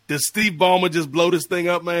 Does Steve Ballmer just blow this thing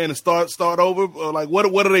up, man, and start over? Or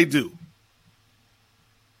what do they do?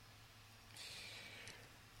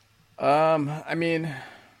 I mean,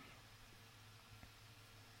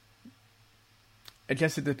 I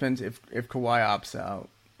guess it depends. If Kawhi opts out,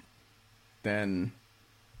 then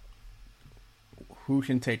who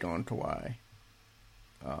can take on Kawhi?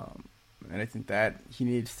 And I think that he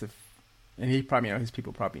needs to, and he probably his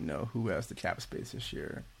people probably know who has the cap space this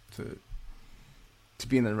year to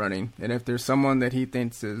be in the running. And if there's someone that he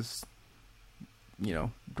thinks is,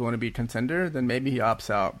 going to be a contender, then maybe he opts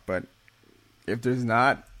out. But if there's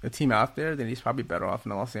not a team out there, then he's probably better off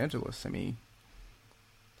in Los Angeles. I mean,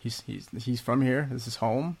 he's from here. This is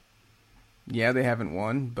home. Yeah, they haven't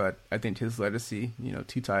won, but I think his legacy,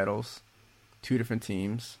 2 titles, 2 different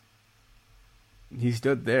teams, he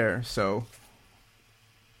stood there. So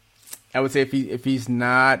I would say if he's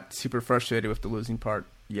not super frustrated with the losing part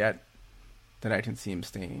yet, then I can see him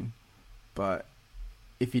staying. But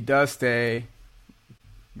if he does stay,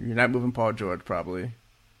 you're not moving Paul George probably.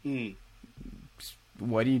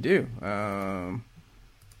 What do you do?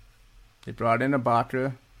 They brought in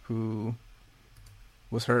Ibaka, who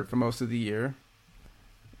was hurt for most of the year.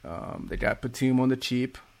 They got Batum on the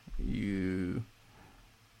cheap. You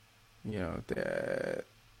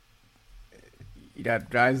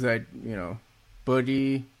got guys like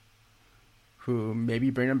Boogie, who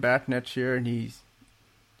maybe bring him back next year and he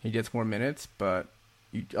gets more minutes. But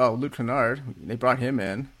Luke Kennard, they brought him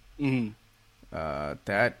in.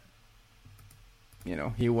 That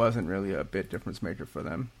he wasn't really a bit difference maker for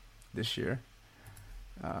them this year.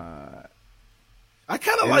 I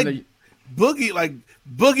kind of like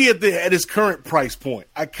Boogie, at his current price point.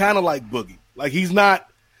 I kind of like Boogie. Like he's not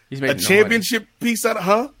a championship piece out of,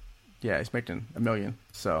 huh? Yeah, he's making $1 million.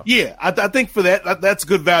 So yeah, I think for that's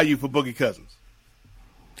good value for Boogie Cousins.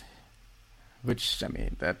 Which, I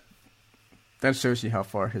mean, that shows you how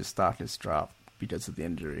far his stock has dropped because of the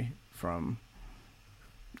injury from,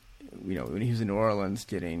 when he was in New Orleans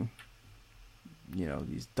getting,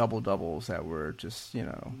 these double-doubles that were just,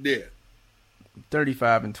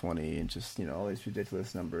 35 and 20 and just, all these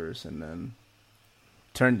ridiculous numbers, and then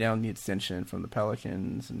turned down the extension from the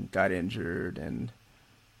Pelicans and got injured and,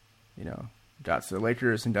 got to the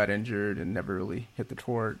Lakers and got injured and never really hit the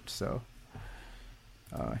court. So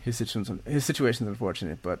his situation is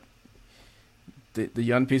unfortunate, but the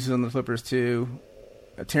young pieces on the Clippers too.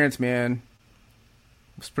 Terrence Mann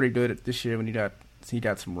was pretty good at this year when he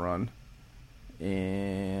got some run.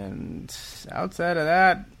 And outside of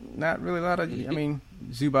that, not really a lot of. I mean,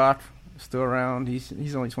 Zubac is still around.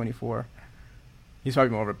 He's only 24. He's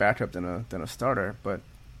probably more of a backup than a starter. But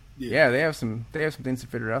yeah, they have some things to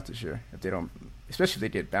figure out this year. If they don't, especially if they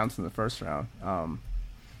get bounced in the first round.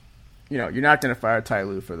 You're not going to fire Ty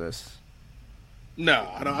Lue for this. No,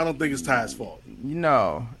 I don't think it's Ty's fault.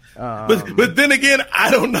 No. But then again,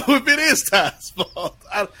 I don't know if it is Ty's fault.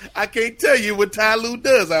 I can't tell you what Ty Lue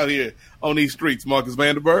does out here on these streets, Marcus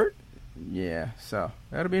Vanderberg. Yeah, so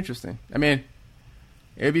that'll be interesting. I mean,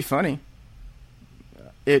 it'd be funny.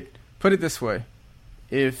 Put it this way: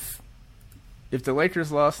 if the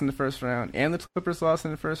Lakers lost in the first round and the Clippers lost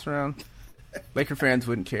in the first round, Laker fans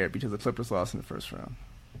wouldn't care because the Clippers lost in the first round.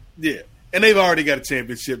 Yeah, and they've already got a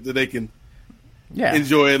championship that they can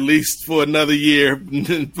enjoy at least for another year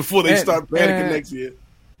before they start panicking next year.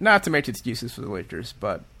 Not to make excuses for the Lakers,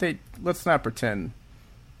 but let's not pretend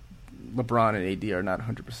LeBron and AD are not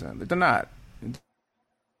 100%. They're not.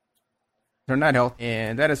 They're not healthy,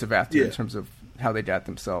 and that is a factor in terms of how they got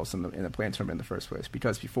themselves in the play-in tournament in the first place.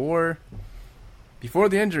 Because before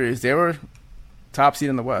the injuries, they were top seed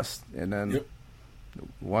in the West, and then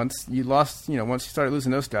once you started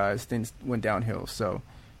losing those guys, things went downhill. So,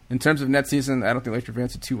 in terms of next season, I don't think Laker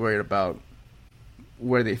fans are too worried about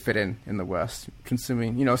where they fit in the West.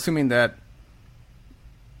 Assuming that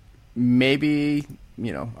maybe,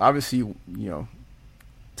 obviously,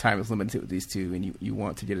 time is limited with these two, and you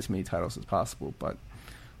want to get as many titles as possible. But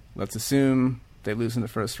let's assume they lose in the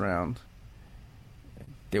first round.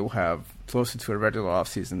 They will have closer to a regular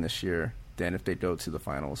offseason this year than if they go to the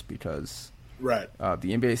finals, because the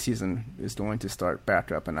NBA season is going to start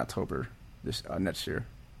back up in October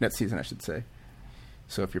next season, I should say.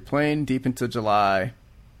 So if you're playing deep into July,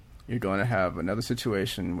 you're going to have another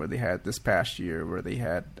situation where they had this past year where they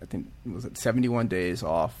had, I think, 71 days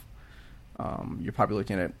off. You're probably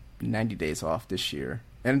looking at 90 days off this year.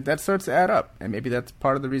 And that starts to add up. And maybe that's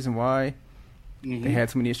part of the reason why they had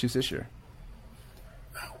so many issues this year.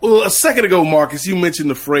 Well, a second ago, Marcus, you mentioned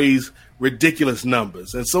the phrase ridiculous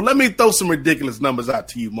numbers. And so let me throw some ridiculous numbers out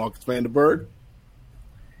to you, Marcus Vanderberg.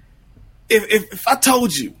 If I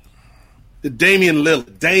told you that Damian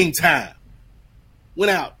Lillard, Dame Time, went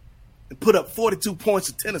out and put up 42 points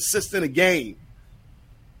and 10 assists in a game,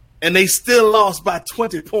 and they still lost by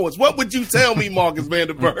 20 points, what would you tell me, Marcus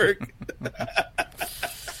Vanderberg?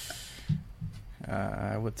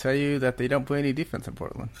 I would tell you that they don't play any defense in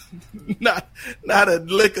Portland. Not a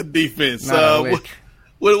lick of defense.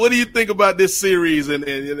 What do you think about this series? And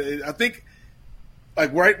I think,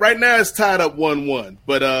 like, right now it's tied up 1-1.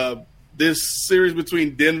 But this series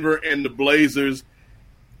between Denver and the Blazers,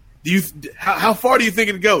 how far do you think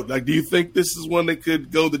it'd go? Like, do you think this is one that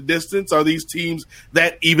could go the distance? Are these teams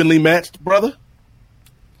that evenly matched, brother?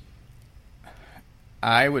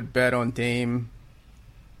 I would bet on Dame,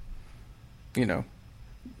 9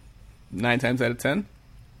 times out of 10.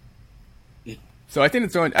 So I think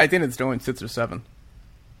it's going 6 or 7.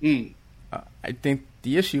 I think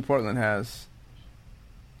the issue Portland has,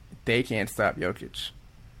 they can't stop Jokic.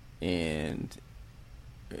 And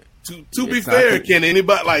to be fair, can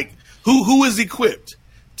anybody, like, who is equipped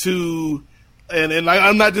to, and like,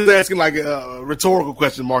 I'm not just asking like a rhetorical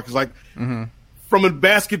question, Marcus, like, from a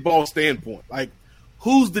basketball standpoint, like,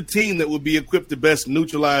 who's the team that would be equipped to best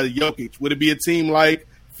neutralize Jokic? Would it be a team like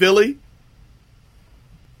Philly?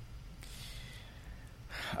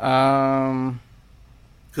 Because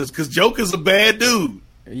Joker's a bad dude.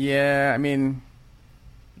 Yeah, I mean,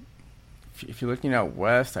 if you're looking out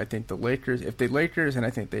west, I think the Lakers, and I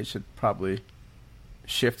think they should probably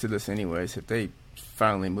shift to this anyways, if they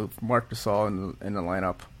finally move Marc Gasol in the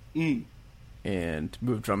lineup and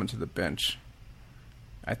move Drummond to the bench.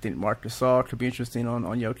 I think Marc Gasol could be interesting on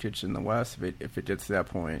Jokic in the West if it gets to that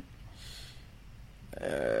point.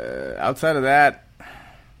 Outside of that,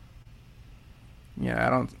 I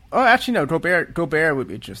don't. Oh, actually, no. Gobert would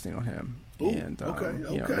be interesting on him. Ooh, and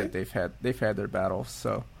okay. They've had their battles.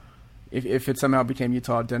 So if it somehow became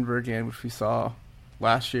Utah Denver again, which we saw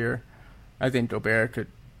last year, I think Gobert could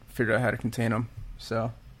figure out how to contain them.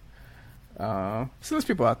 So there's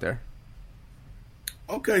people out there.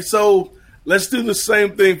 Okay, so let's do the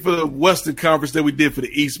same thing for the Western Conference that we did for the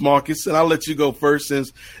East, Marcus. And I'll let you go first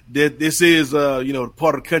since this is the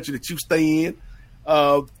part of the country that you stay in.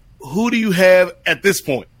 Who do you have at this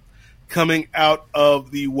point coming out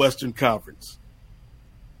of the Western Conference?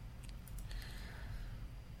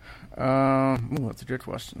 That's a good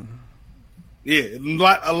question. Yeah,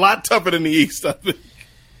 a lot tougher than the East, I think.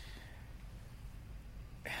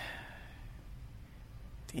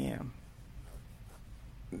 Damn.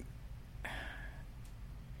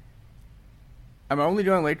 I'm only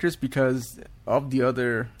doing Lakers because of the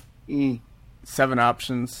other 7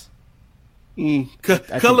 options.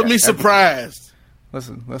 Color me surprised.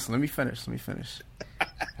 Listen. Let me finish.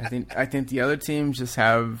 I think the other teams just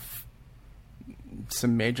have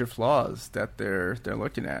some major flaws that they're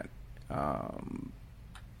looking at.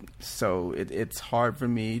 So it's hard for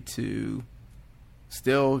me to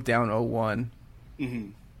still down 0-1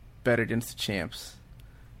 bet against the champs.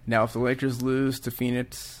 Now, if the Lakers lose to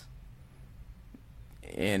Phoenix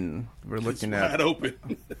and we're looking at wide open.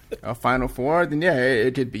 a Final Four, then yeah,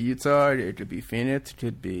 it could be Utah, it could be Phoenix, it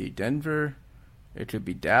could be Denver, it could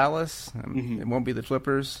be Dallas. It won't be the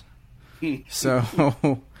Clippers.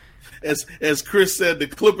 So, as Kris said, the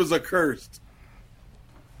Clippers are cursed.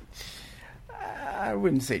 I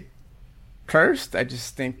wouldn't say cursed. I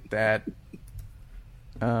just think that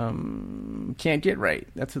can't get right.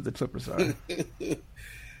 That's what the Clippers are.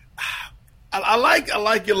 I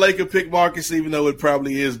like your Laker pick, Marcus, even though it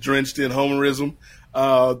probably is drenched in homerism.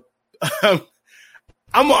 I'm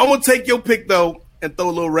gonna take your pick though and throw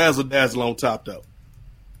a little razzle dazzle on top though.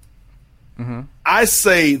 I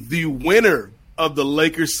say the winner of the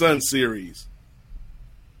Lakers Sun series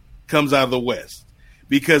comes out of the West.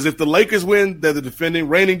 Because if the Lakers win, they're the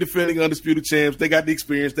reigning defending undisputed champs. They got the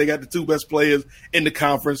experience. They got the 2 best players in the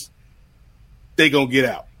conference. They gonna get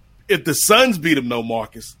out. If the Suns beat them, no,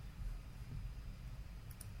 Marcus.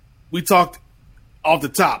 We talked off the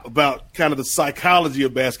top about kind of the psychology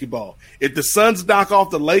of basketball. If the Suns knock off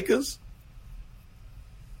the Lakers,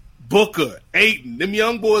 Booker, Ayton, them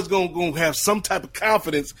young boys gonna have some type of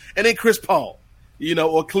confidence, and then Chris Paul,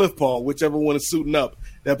 or Cliff Paul, whichever one is suiting up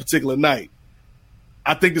that particular night.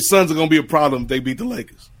 I think the Suns are going to be a problem if they beat the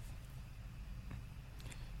Lakers.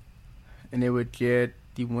 And they would get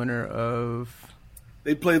the winner of...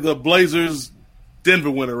 They play the Blazers Denver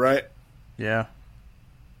winner, right? Yeah.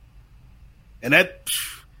 And that's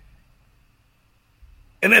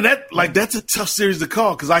a tough series to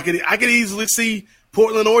call because I could easily see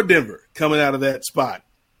Portland or Denver coming out of that spot.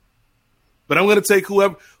 But I'm going to take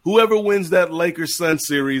whoever wins that Lakers Sun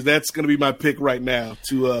series. That's going to be my pick right now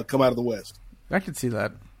to come out of the West. I can see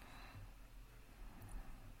that.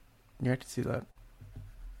 Yeah, I can see that.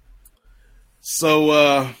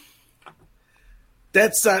 So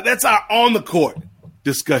that's our on the court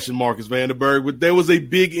discussion, Marcus Vanderberg. There was a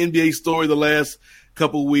big NBA story the last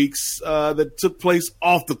couple weeks that took place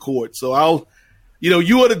off the court. So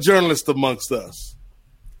you are the journalist amongst us.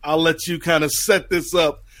 I'll let you kind of set this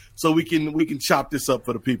up so we can chop this up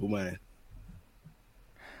for the people, man.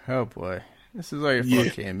 Oh boy, this is all your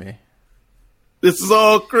fault, KMA. This is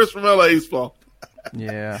all Kris from LA's fault.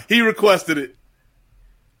 Yeah. He requested it.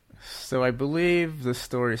 So I believe the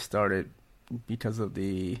story started because of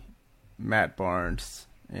the Matt Barnes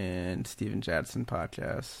and Steven Jackson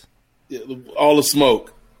podcast. Yeah, all the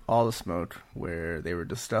smoke. All the smoke, where they were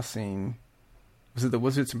discussing... Was it the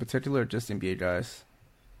Wizards in particular or just NBA guys?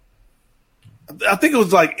 I think it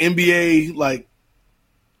was like NBA, like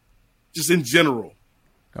just in general.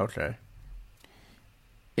 Okay.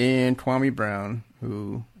 And Kwame Brown,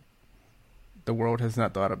 who the world has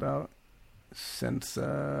not thought about since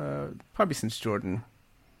probably since Jordan,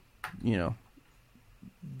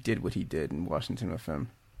 did what he did in Washington with him.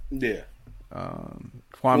 Yeah.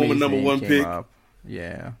 Kwame's number name 1 came pick. up.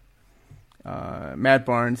 Yeah. Matt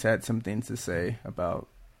Barnes had some things to say about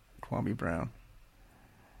Kwame Brown.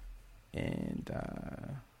 And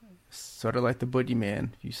sort of like the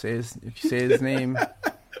boogeyman. If you say his name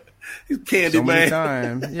He's Candy so many Man.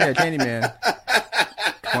 times. Yeah, Candyman.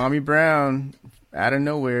 Kwame Brown, out of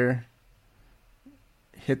nowhere,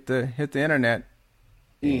 hit the internet.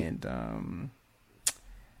 And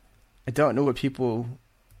I don't know what people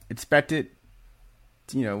expected,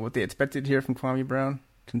 what they expected to hear from Kwame Brown,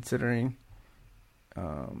 considering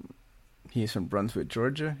he's from Brunswick,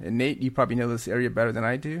 Georgia. And Nate, you probably know this area better than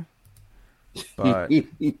I do. But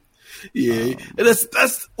yeah, and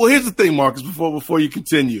that's well. Here's the thing, Marcus. Before you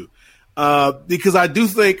continue, because I do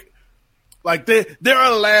think like there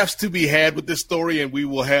are laughs to be had with this story, and we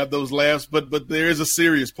will have those laughs. But there is a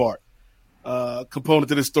serious part component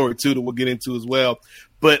to this story too that we'll get into as well.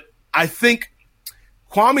 But I think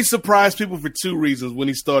Kwame surprised people for 2 reasons when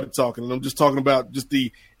he started talking, and I'm just talking about just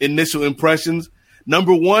the initial impressions.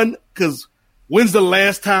 Number one, because when's the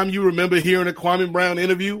last time you remember hearing a Kwame Brown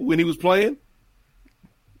interview when he was playing?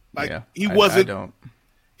 He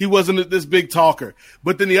wasn't this big talker.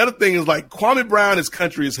 But then the other thing is like Kwame Brown is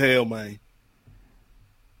country as hell, man.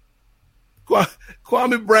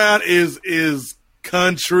 Kwame Brown is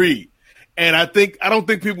country. And I don't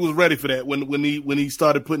think people was ready for that when he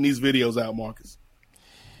started putting these videos out, Marcus.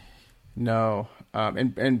 No,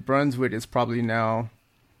 and Brunswick is probably now.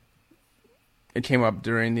 It came up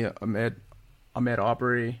during the Ahmed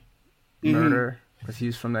Aubrey murder because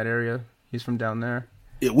he's from that area. He's from down there.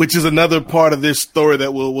 Yeah, which is another part of this story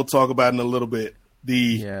that we'll talk about in a little bit.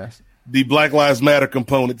 The Black Lives Matter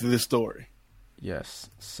component to this story. Yes.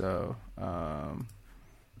 So,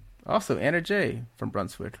 also Anna J from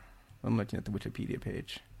Brunswick. I'm looking at the Wikipedia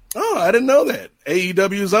page. Oh, I didn't know that.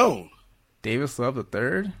 AEW's own. Davis Love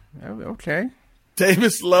III? Okay.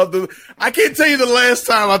 Davis Love I can't tell you the last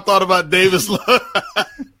time I thought about Davis Love.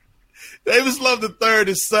 Davis Love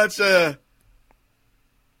III is such a,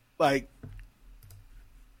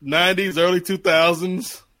 90s, early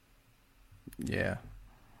 2000s. Yeah.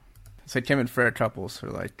 It's like him and Fred Couples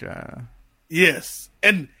are Yes.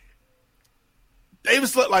 And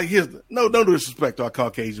Davis Love, no disrespect to our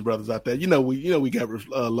Caucasian brothers out there. We got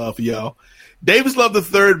love for y'all. Davis Love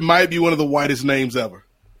III might be one of the whitest names ever.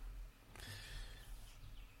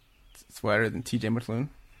 It's whiter than TJ McClune.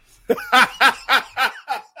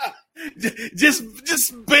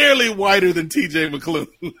 just barely whiter than TJ McClune.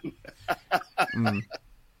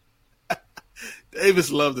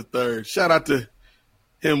 Davis Love III. Shout out to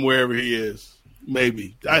him wherever he is.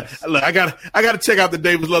 Maybe. Yes. I gotta check out the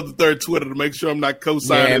Davis Love III Twitter to make sure I'm not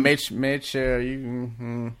co-signing. Yeah, make sure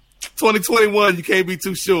you. 2021, you can't be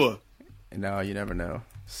too sure. No, you never know.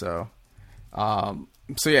 So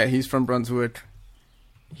yeah, he's from Brunswick.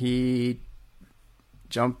 He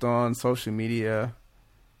jumped on social media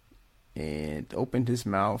and opened his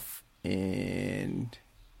mouth and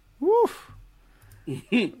what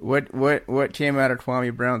came out of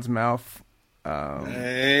Kwame Brown's mouth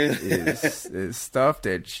is stuff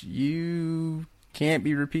that you can't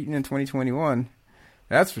be repeating in 2021.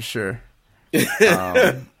 That's for sure.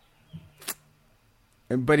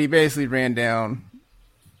 But he basically ran down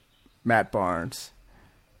Matt Barnes,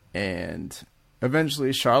 and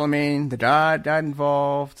eventually Charlemagne the God got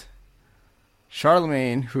involved.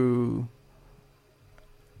 Charlemagne, who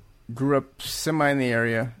grew up semi in the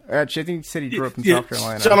area. Actually, I think he said he grew up in South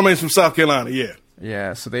Carolina. Charlemagne's from South Carolina, yeah.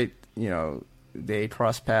 Yeah, so they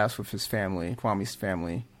crossed paths with his family, Kwame's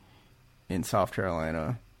family, in South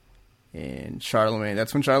Carolina. And Charlemagne,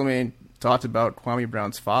 that's when Charlemagne talked about Kwame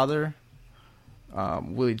Brown's father,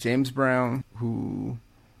 Willie James Brown, who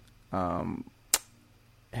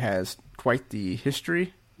has quite the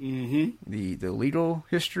history, the legal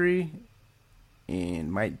history,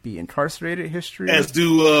 and might be incarcerated history. As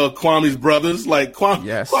do Kwame's brothers. Kwame,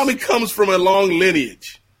 yes. Kwame comes from a long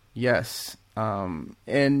lineage. Yes. And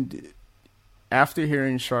after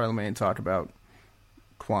hearing Charlemagne talk about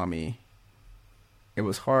Kwame, it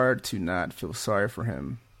was hard to not feel sorry for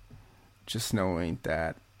him, just knowing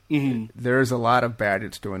that there's a lot of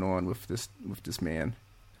baggage going on with this man.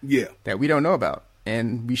 Yeah. That we don't know about.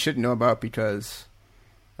 And we shouldn't know about because,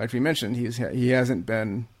 like we mentioned, he hasn't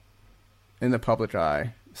been in the public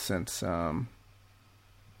eye since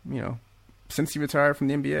since he retired from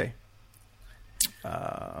the NBA.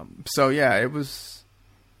 So yeah, it was.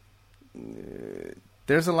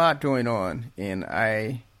 There's a lot going on, and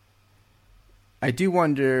I do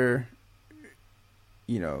wonder,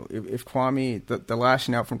 if Kwame, the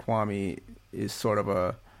lashing out from Kwame is sort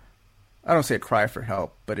of I don't say a cry for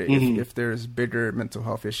help, but if there's bigger mental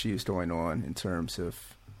health issues going on in terms of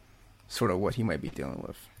sort of what he might be dealing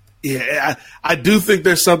with. Yeah, I do think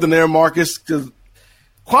there's something there, Marcus, because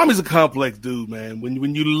Kwame's a complex dude, man.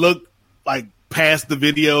 When you look past the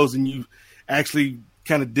videos and you actually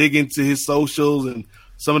kind of dig into his socials and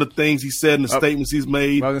some of the things he said and the statements he's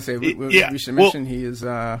made. Well, I was going to say, we should mention he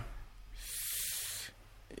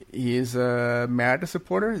is a MAGA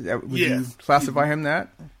supporter. Would you classify him that?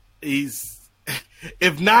 He's,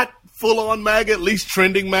 if not full-on MAGA, at least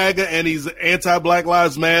trending MAGA, and he's anti-Black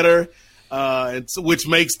Lives Matter, which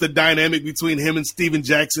makes the dynamic between him and Steven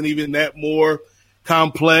Jackson even that more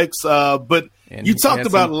complex. But you talked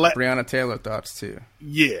about Breonna Taylor thoughts too.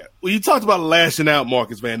 Yeah, well, you talked about lashing out,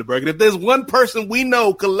 Marcus Vanderberg. And if there's one person we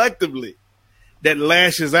know collectively that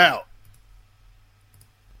lashes out,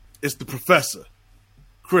 it's the professor,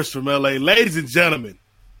 Kris from LA. Ladies and gentlemen,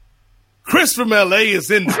 Kris from LA is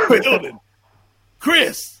in the building.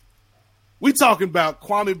 Kris, we talking about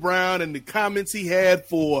Kwame Brown and the comments he had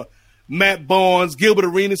for Matt Barnes, Gilbert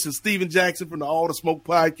Arenas, and Steven Jackson from the All the Smoke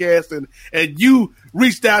podcast. And you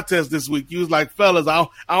reached out to us this week. You was like, fellas, I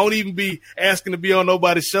don't even be asking to be on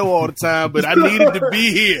nobody's show all the time, but I needed to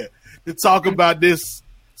be here to talk about this.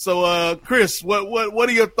 So, Kris, what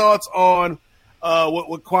are your thoughts on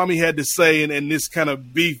what Kwame had to say and this kind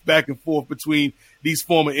of beef back and forth between these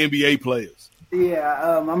former NBA players.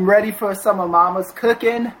 Yeah, I'm ready for some of Mama's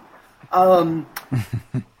cooking.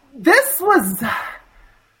 This was,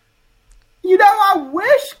 I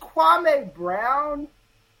wish Kwame Brown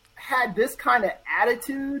had this kind of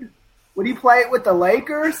attitude when he played with the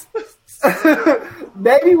Lakers.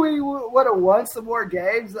 Maybe we would have won some more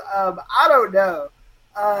games. I don't know.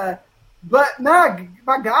 But my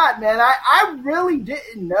God, man, I really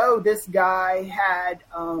didn't know this guy had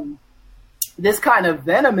this kind of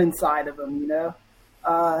venom inside of him,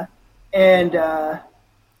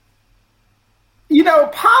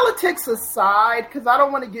 politics aside, because I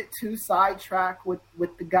don't want to get too sidetracked with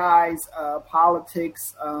the guy's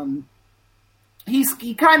politics.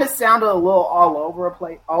 He kind of sounded a little all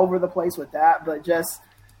over the place with that, but just,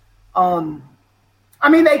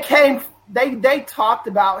 they talked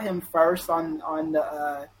about him first on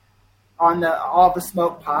the All the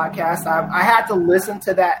Smoke podcast. I had to listen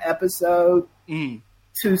to that episode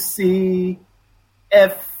to see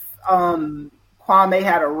if Kwame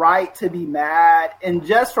had a right to be mad. And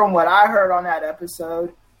just from what I heard on that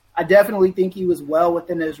episode, I definitely think he was well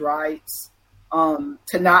within his rights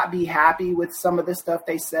to not be happy with some of the stuff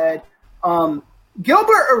they said.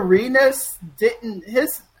 Gilbert Arenas didn't –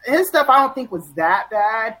 his stuff I don't think was that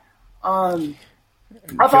bad. I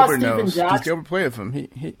thought Gilbert Stephen knows. Jackson – Does Gilbert play with him?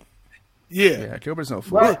 Yeah, Gilbert's no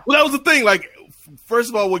fool. Well, that was the thing. Like, first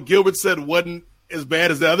of all, what Gilbert said wasn't as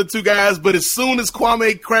bad as the other two guys, but as soon as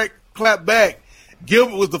Kwame clapped back,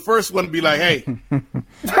 Gilbert was the first one to be like, "Hey,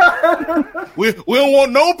 we don't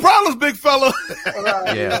want no problems, big fella."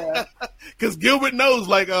 Yeah, because Gilbert knows,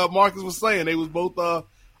 like Marcus was saying, they was both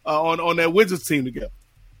on that Wizards team together.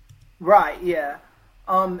 Right. Yeah.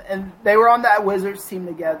 And they were on that Wizards team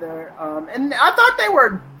together. And I thought they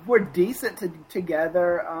were decent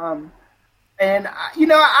together. And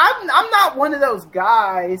I'm not one of those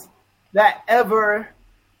guys that ever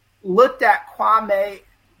looked at Kwame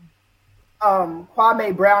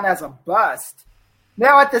Brown as a bust.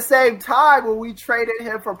 Now, at the same time, when we traded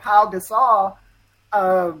him for Pau Gasol,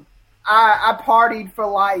 I partied for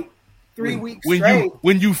like 3 weeks straight.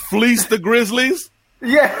 When you fleeced the Grizzlies?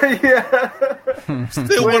 Yeah.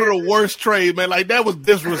 Still one of the worst trades, man. Like, that was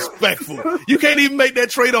disrespectful. You can't even make that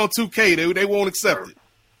trade on 2K. They won't accept it.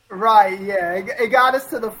 Right, yeah. It got us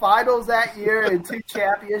to the finals that year and 2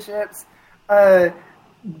 championships.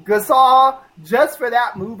 Gasol, just for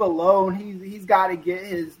that move alone, he's got to get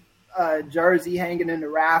his jersey hanging in the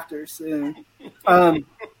rafters soon.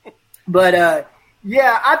 But I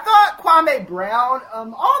thought Kwame Brown,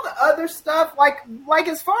 all the other stuff, like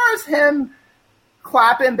as far as him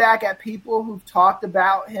clapping back at people who've talked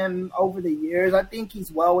about him over the years, I think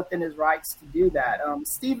he's well within his rights to do that.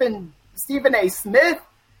 Stephen A. Smith,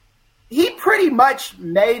 he pretty much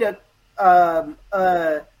made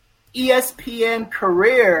a ESPN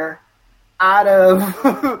career out of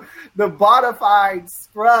the bonafide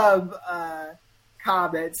scrub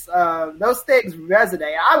comments. Those things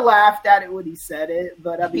resonate. I laughed at it when he said it,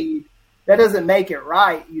 but I mean, that doesn't make it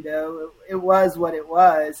right. It was what it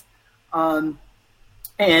was.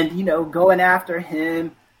 And, going after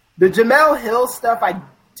him. The Jemele Hill stuff, I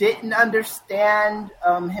didn't understand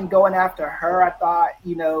him going after her. I thought,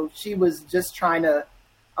 she was just trying to,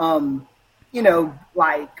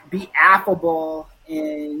 be affable.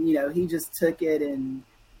 And, he just took it and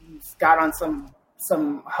got on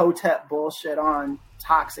some Hotep bullshit on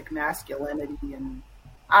toxic masculinity. And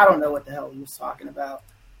I don't know what the hell he was talking about.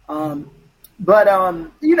 As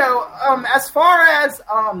far as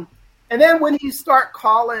and then when you start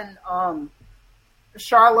calling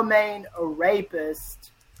Charlemagne a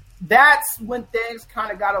rapist, that's when things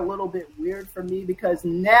kind of got a little bit weird for me, because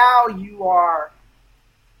now you are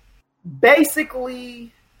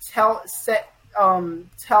basically telling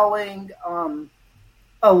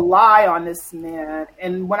a lie on this man.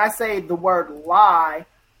 And when I say the word lie,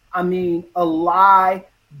 I mean a lie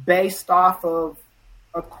based off of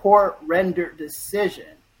a court-rendered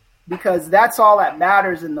decision. Because that's all that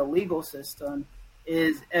matters in the legal system,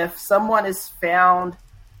 is if someone is found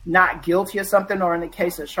not guilty of something, or in the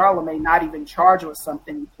case of Charlemagne, not even charged with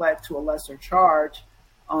something, he pled to a lesser charge,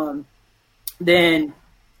 then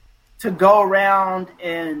to go around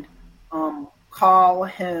and call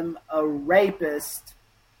him a rapist,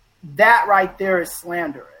 that right there is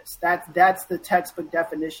slanderous. That's the textbook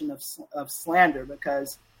definition of slander,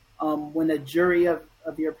 because when a jury of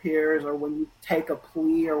your peers, or when you take a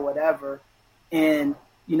plea or whatever, and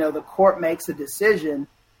the court makes a decision,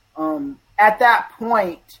 at that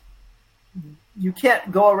point you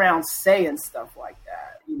can't go around saying stuff like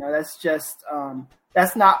that. That's just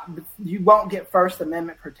you won't get First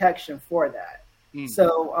Amendment protection for that.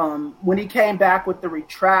 So when he came back with the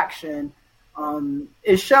retraction,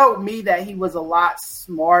 it showed me that he was a lot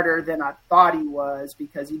smarter than I thought he was,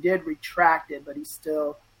 because he did retract it, but he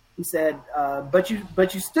said, but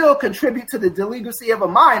you still contribute to the delinquency of a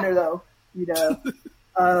minor, though. You know, it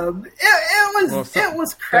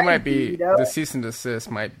was crazy. That might be, you know? the cease and desist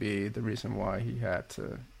might be the reason why he had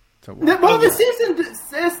to. The cease and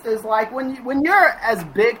desist is like when you're as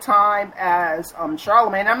big time as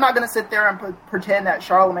Charlemagne. I'm not going to sit there and pretend that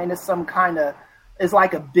Charlemagne is is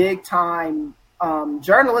like a big time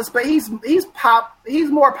journalist, but he's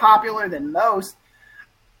more popular than most.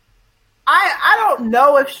 I don't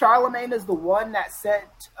know if Charlemagne is the one that sent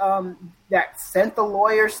the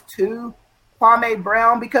lawyers to Kwame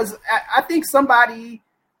Brown, because I think somebody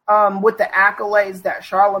with the accolades that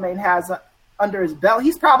Charlemagne has under his belt,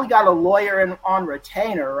 he's probably got a lawyer on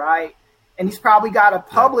retainer, right? And he's probably got a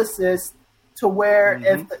publicist to where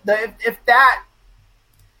if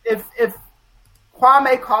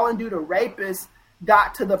Kwame calling dude a rapist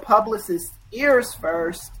got to the publicist's ears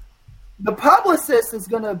first, the publicist is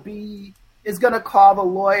gonna call the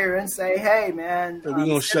lawyer and say, "Hey, man, we're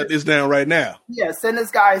gonna shut this down right now." Yeah, send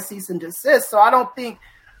this guy a cease and desist. So I don't think,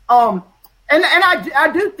 and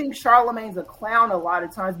I do think Charlemagne's a clown a lot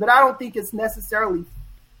of times, but I don't think it's necessarily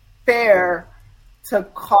fair to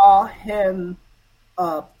call him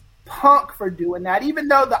a punk for doing that. Even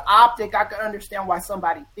though the optic, I can understand why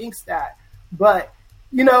somebody thinks that, but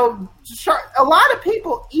you know, a lot of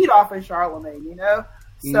people eat off of Charlemagne, you know.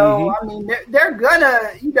 So I mean, they're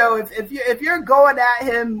gonna, you know, if you're going at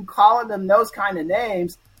him, calling them those kind of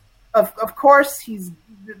names, of course a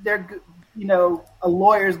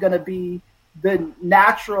lawyer is gonna be the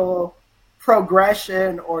natural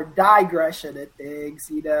progression or digression of things,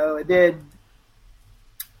 you know. And then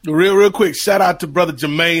real quick, shout out to brother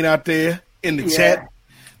Jermaine out there in the chat,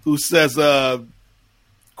 who says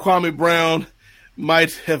Kwame Brown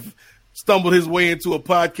might have stumbled his way into a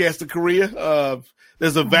podcaster career.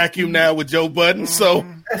 There's a vacuum now with Joe Budden, so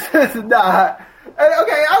nah. Okay,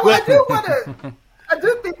 I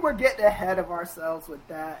do think we're getting ahead of ourselves with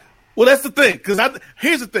that. Well, that's the thing, because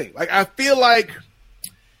here's the thing. Like, I feel like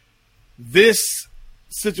this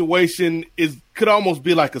situation could almost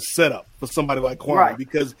be like a setup for somebody like Kwame, right?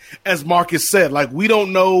 Because as Marcus said, like, we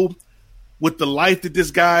don't know with the life that this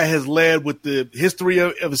guy has led, with the history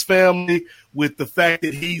of his family, with the fact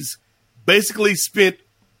that he's basically spent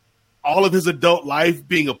all of his adult life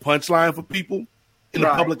being a punchline for people in the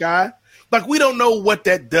public eye. Like, we don't know what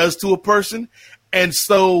that does to a person. And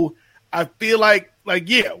so I feel like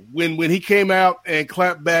when he came out and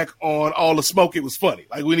clapped back on All the Smoke, it was funny.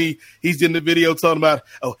 Like, when he's in the video talking about,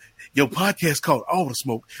 "Oh, your podcast called All the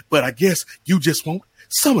Smoke, but I guess you just want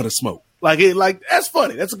some of the smoke." Like, that's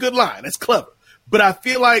funny. That's a good line. That's clever. But I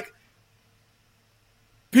feel like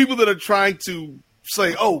people that are trying to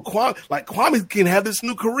say, "Oh, Kwame can have this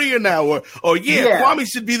new career now," or Kwame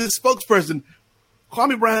should be the spokesperson.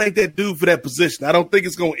 Kwame Brown ain't that dude for that position. I don't think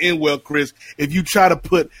it's going to end well, Chris, if you try to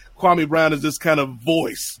put Kwame Brown as this kind of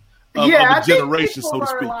voice of a generation, so to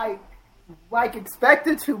speak. Like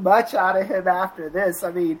expected too much out of him after this.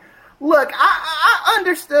 I mean, look, I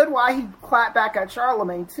understood why he clapped back at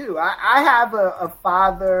Charlemagne too. I have a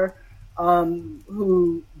father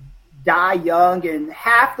who died young, and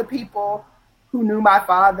half the people who knew my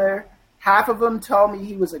father, half of them told me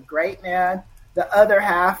he was a great man. The other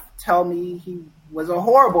half tell me he was a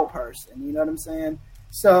horrible person. You know what I'm saying?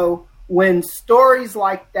 So when stories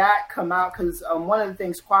like that come out, because one of the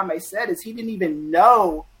things Kwame said is he didn't even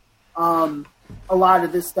know a lot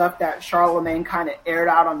of this stuff that Charlemagne kind of aired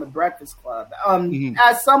out on the Breakfast Club.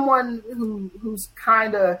 As someone who's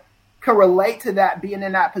kind of can relate to that, being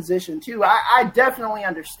in that position too, I definitely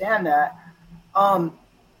understand that.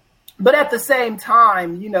 But at the same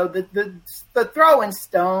time, you know, the throwing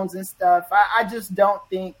stones and stuff, I just don't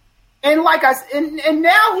think. And like and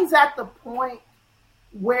now he's at the point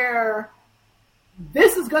where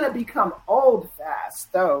this is going to become old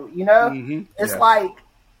fast, though. You know, it's like,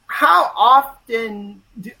 how often?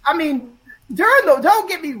 Don't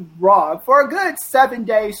get me wrong. For a good 7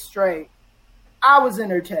 days straight, I was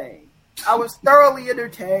entertained. I was thoroughly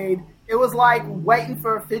entertained. It was like waiting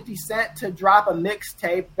for 50 Cent to drop a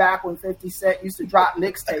mixtape back when 50 Cent used to drop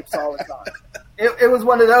mixtapes all the time. It was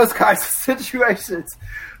one of those kinds of situations.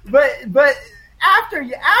 But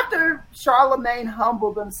after Charlemagne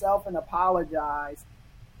humbled himself and apologized,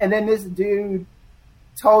 and then this dude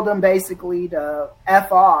told him basically to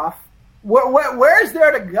F off, where's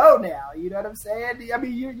there to go now? You know what I'm saying? I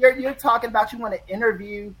mean, you're talking about you want to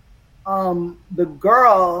interview the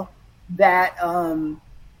girl that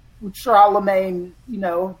Charlemagne,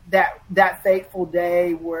 that fateful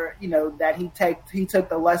day where, that he took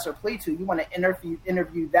the lesser plea to, you want to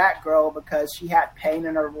interview that girl because she had pain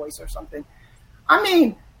in her voice or something. I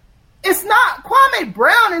mean, it's not Kwame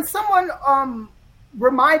Brown, and someone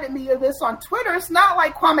reminded me of this on Twitter. It's not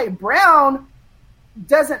like Kwame Brown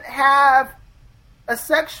doesn't have a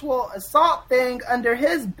sexual assault thing under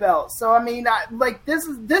his belt. So I mean, this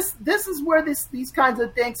is where these kinds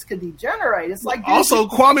of things could degenerate. It's like also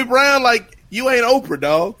Kwame Brown, like you ain't Oprah,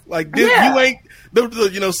 dog. Like this, you ain't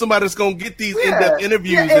somebody that's gonna get these in-depth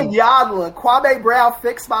interviews. And Yadla, Kwame Brown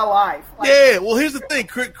fixed my life. Like, well, here's the thing,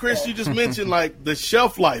 Chris. You just mentioned like the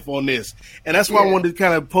shelf life on this, and that's why I wanted to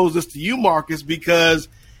kind of pose this to you, Marcus, because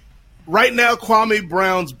right now Kwame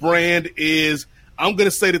Brown's brand is, I'm going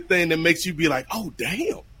to say the thing that makes you be like, oh,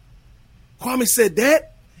 damn, Kwame said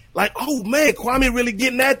that? Like, oh, man, Kwame really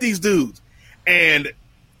getting at these dudes. And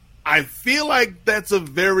I feel like that's a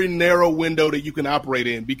very narrow window that you can operate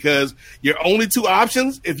in, because your only two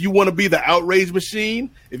options, if you want to be the outrage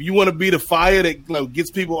machine, if you want to be the fire that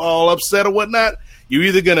gets people all upset or whatnot, you're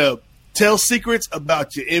either going to tell secrets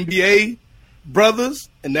about your NBA brothers,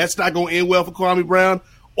 and that's not going to end well for Kwame Brown,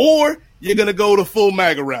 or you're going to go the full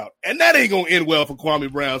MAGA route. And that ain't going to end well for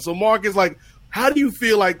Kwame Brown. So, Marcus, like, how do you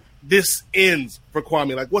feel like this ends for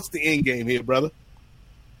Kwame? Like, what's the end game here, brother?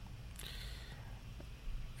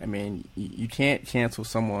 I mean, you can't cancel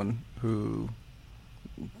someone who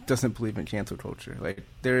doesn't believe in cancel culture. Like,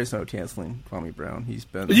 there is no canceling Kwame Brown. He's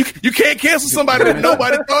been... You can't cancel somebody that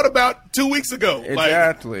nobody thought about 2 weeks ago.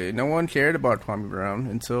 Exactly. No one cared about Kwame Brown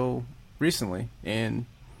until recently. And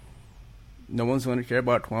no one's going to care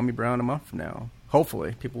about Kwame Brown a month from now.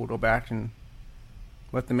 Hopefully, people will go back and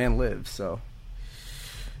let the man live. So,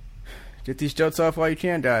 get these jokes off while you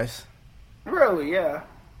can, guys. Really, yeah.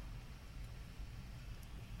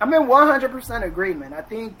 I'm in 100% agreement. I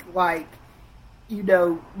think, I think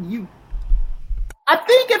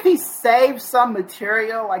if he saved some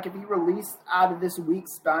material, like if he released out of this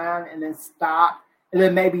week's span and then stop, and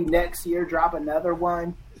then maybe next year drop another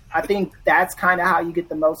one, I think that's kind of how you get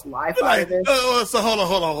the most life out of it. So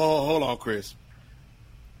hold on, Chris.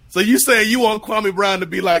 So you saying you want Kwame Brown to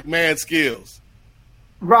be like Man Skills?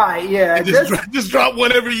 Right? Yeah. Just drop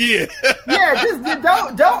one every year. Yeah. Just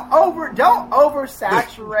don't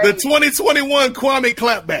oversaturate the 2021 Kwame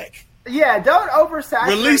clapback. Yeah. Don't oversaturate.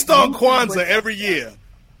 Released on Kwanzaa every year.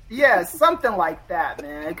 Yeah, something like that,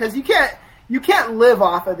 man. Because you can't live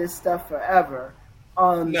off of this stuff forever.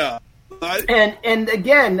 No. And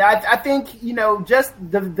again, I think, just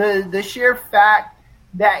the sheer fact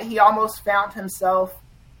that he almost found himself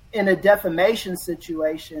in a defamation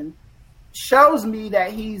situation shows me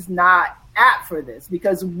that he's not apt for this.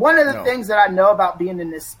 Because one of the things that I know about being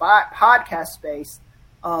in this podcast space,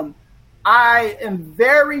 I am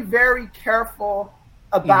very, very careful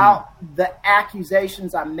about the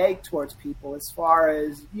accusations I make towards people as far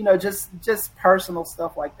as, just personal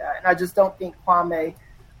stuff like that. And I just don't think Kwame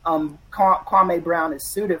Brown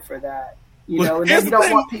is suited for that, and then you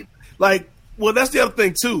don't want people that's the other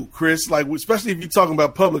thing too, Chris, especially if you're talking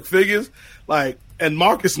about public figures, and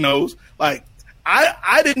Marcus knows, I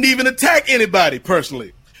didn't even attack anybody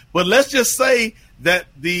personally, but let's just say that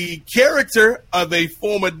the character of a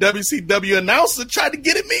former WCW announcer tried to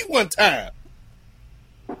get at me one time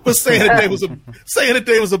for saying that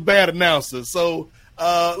they was a bad announcer. So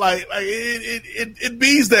it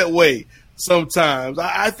bees that way sometimes.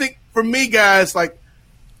 I think for me, guys,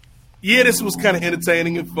 this was kind of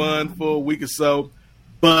entertaining and fun for a week or so,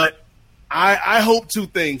 but I hope two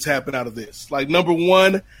things happen out of this. Number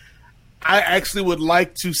one, I actually would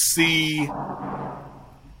like to see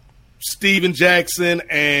Steven Jackson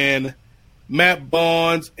and Matt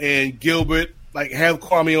Barnes and Gilbert have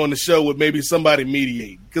Kwame on the show with maybe somebody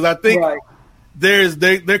mediate, because I think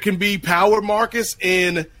there can be power, Marcus,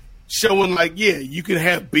 in showing you can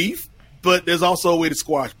have beef, but there's also a way to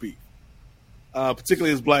squash beef,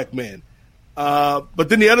 particularly as black men. But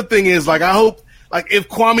then the other thing is, I hope, if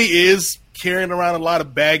Kwame is carrying around a lot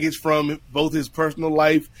of baggage from both his personal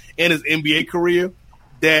life and his NBA career,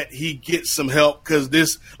 that he gets some help, because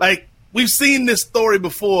this, we've seen this story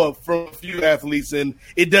before from a few athletes, and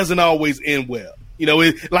it doesn't always end well.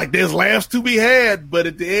 There's laughs to be had, but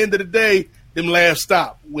at the end of the day, them laughs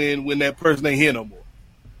stop when that person ain't here no more.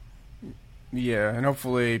 Yeah, and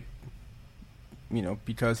hopefully,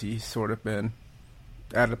 because he's sort of been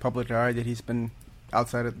out of the public eye, that he's been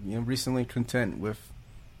outside of, recently content with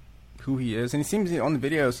who he is. And he seems, on the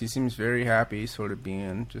videos, he seems very happy sort of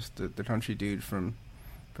being just the country dude from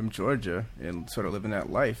Georgia and sort of living that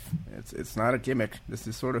life. It's not a gimmick. This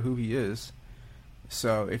is sort of who he is.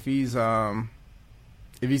 So if he's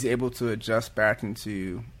able to adjust back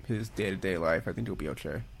into his day-to-day life, I think he'll be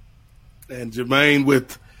okay. And Jermaine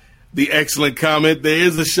with the excellent comment, there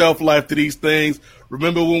is a shelf life to these things.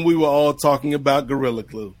 Remember when we were all talking about Gorilla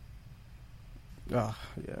Glue? Oh,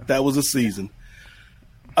 yeah. That was a season.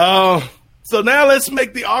 So now let's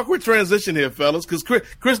make the awkward transition here, fellas, because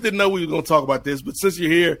Kris didn't know we were going to talk about this, but since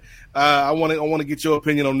you're here, I want to get your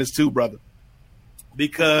opinion on this too, brother.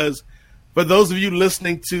 Because for those of you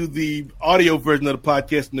listening to the audio version of the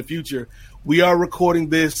podcast in the future, we are recording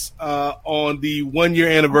this on the 1-year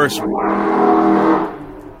anniversary.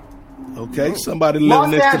 Okay, somebody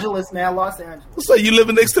living Los Angeles, man, Los Angeles. So you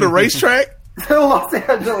living next to the racetrack? Los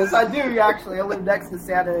Angeles, I do actually. I live next to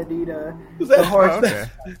Santa Anita. Is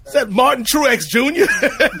that Martin Truex Jr.?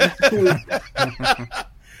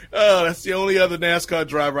 Oh, that's the only other NASCAR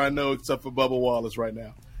driver I know except for Bubba Wallace right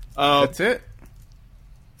now. That's it.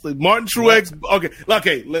 So Martin Truex.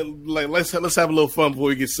 Okay. Let's have a little fun before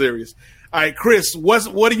we get serious. All right, Kris,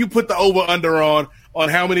 what do you put the over under on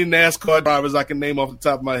how many NASCAR drivers I can name off the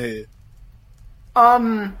top of my head?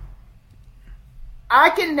 I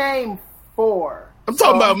can name 4. I'm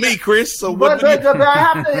talking about me, Kris. So but I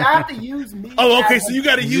have to use me. Oh, okay. So you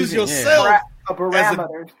got to use yourself a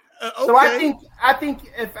parameter. Okay. So I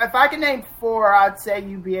think if I can name 4, I'd say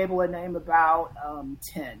you'd be able to name about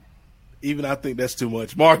 10. Even I think that's too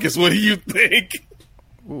much. Marcus, what do you think?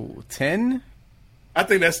 Ooh, 10? I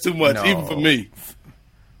think that's too much, even for me.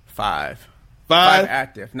 5. 5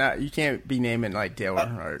 active. Not you can't be naming like Dale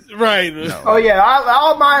Earnhardt. Right. No. Oh yeah,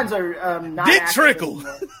 all mines are not Dick active Trickle,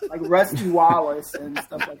 anymore. Like Rusty Wallace and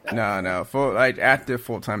stuff like that. No, active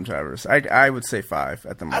full-time drivers. I would say 5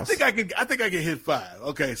 at the most. I think I can hit 5.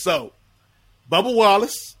 Okay, so Bubba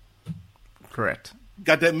Wallace, correct.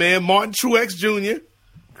 Got that man Martin Truex Jr.,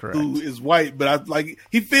 correct, who is white, but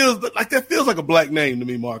he feels like that feels like a black name to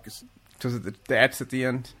me, Marcus. Because of the X at the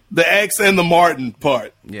end, the X and the Martin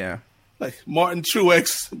part. Yeah. Like Martin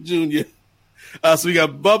Truex Jr. So we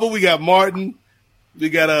got Bubba, we got Martin,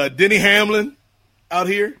 we got Denny Hamlin out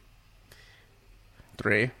here.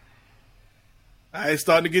 3. All right, it's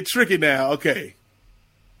starting to get tricky now. Okay,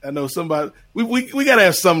 I know somebody. We got to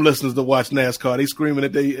have some listeners to watch NASCAR. They screaming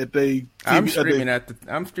at they TV. I'm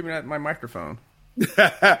screaming at my microphone.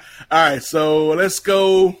 All right, so let's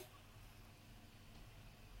go.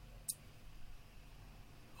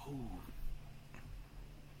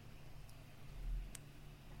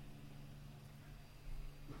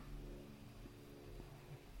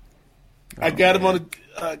 I got him on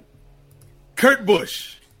Kurt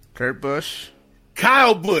Busch. Kurt Busch.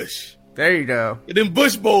 Kyle Busch. There you go. And then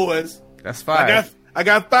Busch boys. That's 5. I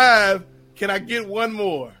got 5. Can I get one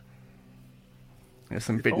more? There's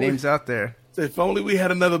some big names out there. If only we had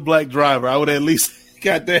another black driver, I would at least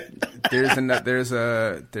got that.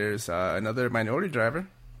 There's another minority driver.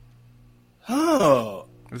 Oh.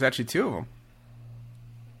 There's actually 2 of them.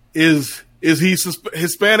 Is he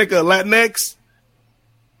Hispanic or Latinx?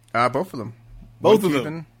 Both of them. Both of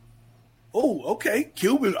them. Oh, okay.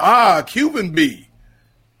 Cuban. Cuban B.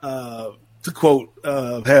 To quote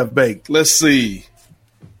Have Baked. Let's see.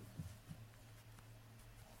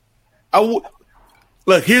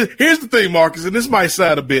 Look, here's the thing, Marcus, and this might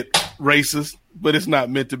sound a bit racist, but it's not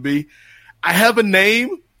meant to be. I have a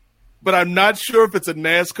name, but I'm not sure if it's a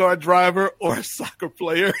NASCAR driver or a soccer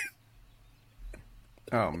player.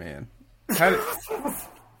 Oh, man. How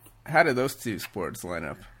did those 2 sports line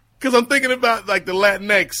up? Because I'm thinking about, like, the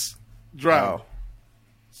Latinx driver. Oh.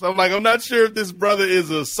 So I'm not sure if this brother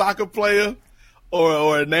is a soccer player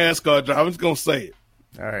or a NASCAR driver. I'm just going to say it.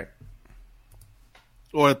 All right.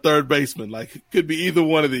 Or a third baseman. Like, it could be either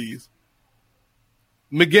one of these.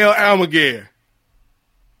 Miguel Almaguer.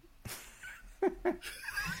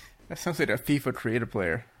 That sounds like a FIFA creator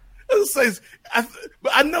player.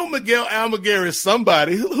 I know Miguel Almaguer is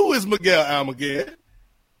somebody. Who is Miguel Almaguer?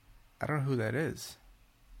 I don't know who that is.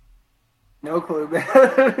 No clue, man.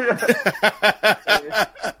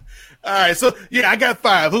 All right, so yeah, I got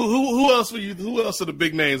 5. Who else who else are the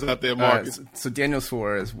big names out there, Marcus? So Daniel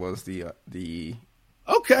Suarez was the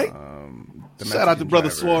okay. The shout out to brother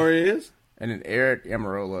driver. Suarez. And then Eric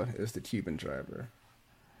Amarola is the Cuban driver.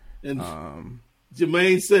 And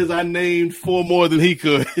Jermaine says I named 4 more than he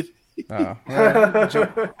could. Joey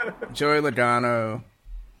Logano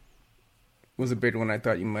was a big one I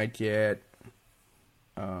thought you might get.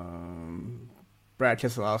 Brad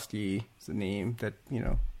Keselowski is a name that,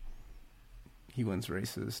 he wins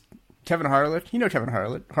races. Kevin Harvick. Kevin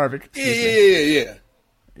Harvick. Yeah.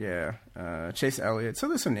 Yeah. Chase Elliott. So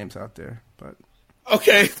there's some names out there, but.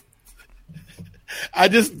 Okay. I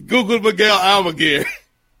just Googled Miguel Almaguer.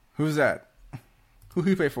 Who's that? Who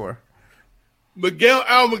he play for? Miguel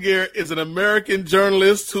Almaguer is an American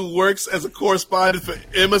journalist who works as a correspondent for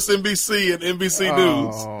MSNBC and NBC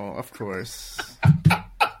News. Oh, of course.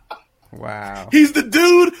 Wow. He's the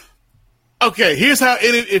dude. Okay, here's how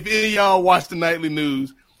if any of y'all watch the nightly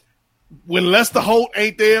news, when Lester Holt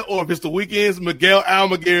ain't there or if it's the weekends, Miguel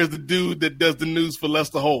Almaguer is the dude that does the news for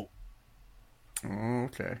Lester Holt. Oh,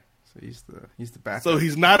 okay. So he's the backup. So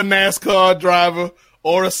he's not a NASCAR driver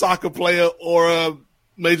or a soccer player or a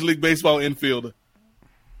Major League Baseball infielder.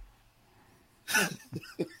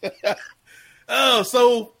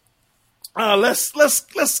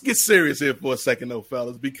 Let's get serious here for a second, though,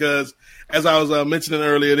 fellas, because as I was mentioning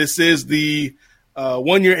earlier, this is the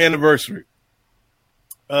 1 year anniversary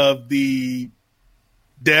of the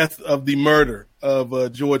death of the murder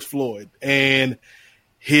of George Floyd and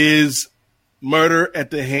his murder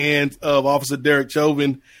at the hands of Officer Derek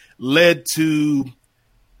Chauvin led to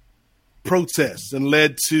protests and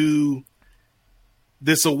led to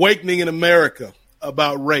this awakening in America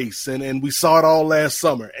about race. And we saw it all last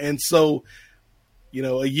summer. And so, you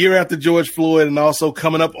know, a year after George Floyd and also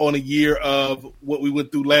coming up on a year of what we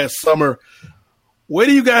went through last summer, where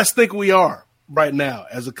do you guys think we are right now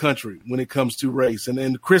as a country when it comes to race?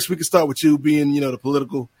 And Kris, we can start with you being, you know, the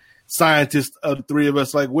political scientist of the three of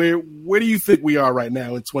us. Like, where do you think we are right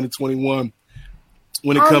now in 2021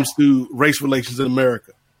 when it comes to race relations in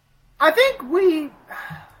America? I think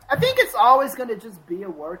it's always going to just be a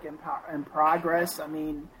work in progress. I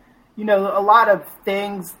mean, you know, a lot of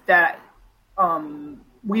things that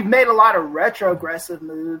we've made a lot of retrogressive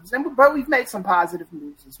moves, but we've made some positive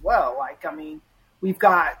moves as well. Like, I mean, we've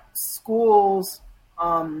got schools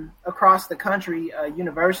across the country,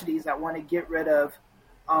 universities that want to get rid of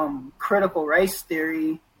critical race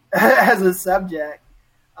theory as a subject.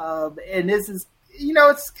 And this is, you know,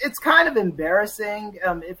 it's kind of embarrassing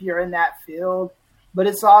if you're in that field, but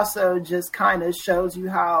it's also just kind of shows you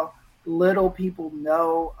how little people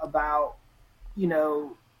know about, you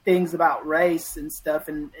know, things about race and stuff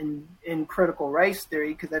in critical race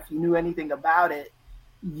theory. Because if you knew anything about it,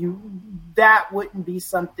 that wouldn't be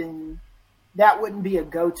a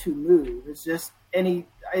go-to move. It's just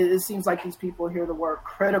it seems like these people hear the word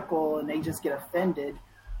critical and they just get offended.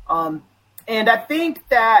 And I think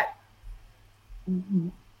that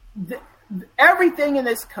everything in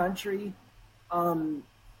this country,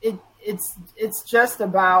 it's just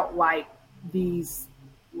about like these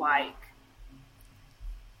like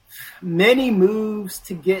many moves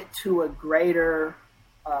to get to a greater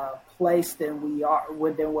place than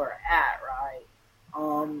we're at, right?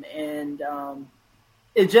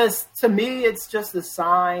 It just, to me, it's just a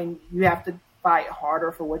sign you have to fight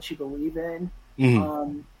harder for what you believe in.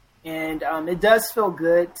 Mm-hmm. It does feel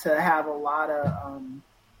good to have a lot of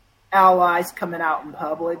allies coming out in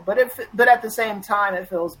public, but at the same time, it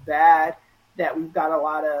feels bad that we've got a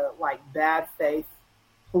lot of like bad faith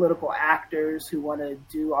political actors who want to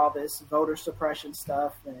do all this voter suppression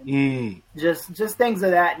stuff and just things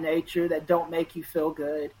of that nature that don't make you feel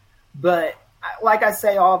good. But like I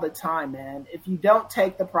say all the time, man, if you don't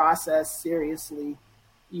take the process seriously,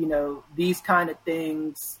 you know, these kind of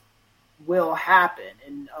things will happen.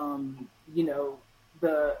 And, you know,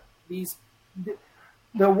 the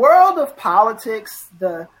world of politics,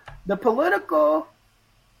 the political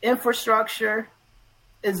infrastructure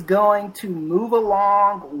is going to move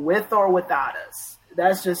along with or without us.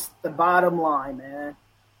 That's just the bottom line, man.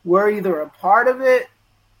 We're either a part of it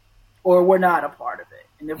or we're not a part of it.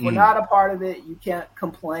 And if we're not a part of it, you can't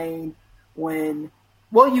complain you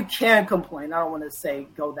can complain. I don't want to say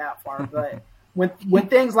go that far, but when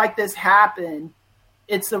things like this happen,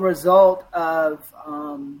 it's a result of,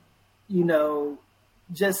 you know,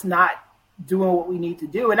 just not doing what we need to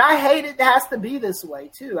do. And I hate it has to be this way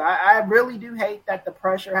too. I really do hate that the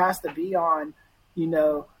pressure has to be on, you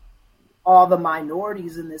know, all the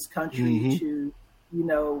minorities in this country to, you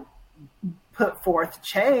know, put forth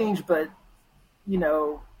change. But, you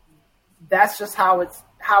know, that's just how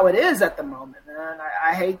it is at the moment, man.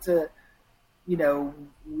 I hate to, you know,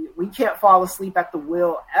 we can't fall asleep at the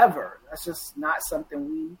wheel ever. That's just not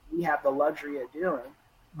something we have the luxury of doing.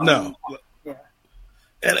 No. Yeah.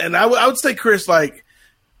 And I would say, Kris, like,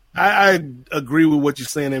 I agree with what you're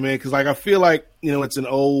saying there, man, because, like, I feel like, you know, it's an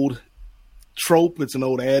old trope, it's an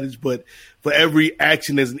old adage, but for every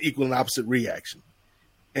action, there's an equal and opposite reaction.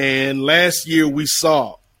 And last year we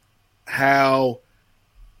saw how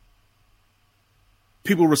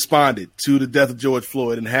people responded to the death of George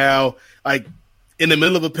Floyd and how, like, in the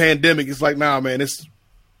middle of a pandemic, it's like, nah, man, it's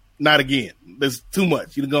not again. There's too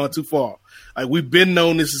much. You've gone too far. Like, we've been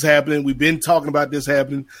known this is happening. We've been talking about this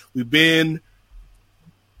happening. We've been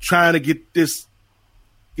trying to get this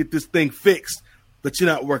get this thing fixed, but you're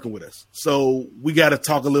not working with us. So we got to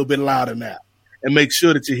talk a little bit louder now and make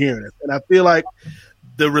sure that you're hearing us. And I feel like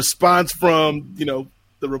the response from,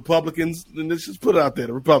 the Republicans, and let's just put it out there,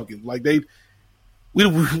 the Republicans, like we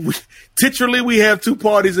titularly we have two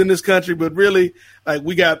parties in this country, but really, like,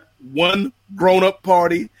 we got one grown-up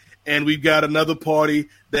party and we've got another party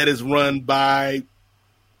that is run by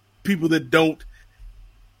people that don't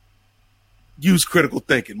use critical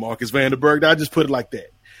thinking, Marcus Vanderberg. I just put it like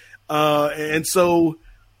that. And so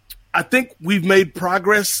I think we've made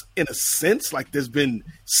progress in a sense, like there's been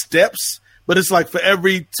steps, but it's like for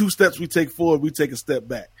every 2 steps we take forward, we take a step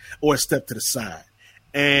back or a step to the side.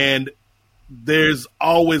 And there's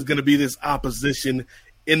always going to be this opposition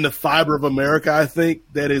in the fiber of America, I think,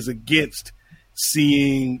 that is against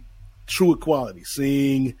seeing true equality,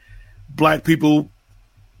 seeing black people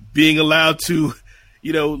being allowed to,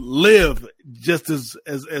 live just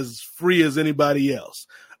as free as anybody else.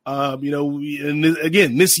 And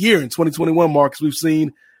again, this year in 2021, Marcus, we've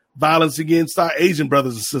seen violence against our Asian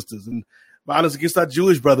brothers and sisters and violence against our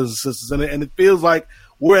Jewish brothers and sisters. And it feels like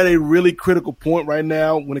we're at a really critical point right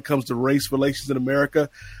now when it comes to race relations in America.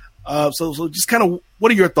 So just kind of,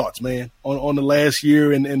 what are your thoughts, man, on the last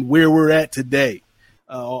year and where we're at today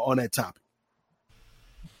on that topic?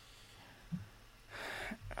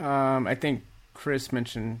 I think Kris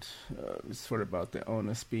mentioned sort of about the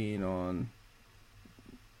onus being on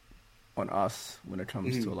us when it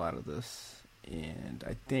comes to a lot of this. And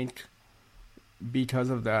I think because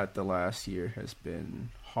of that, the last year has been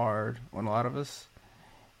hard on a lot of us.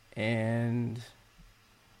 And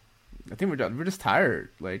I think we're just tired.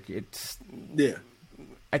 Like, it's... Yeah.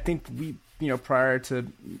 I think we, prior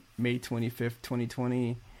to May 25th,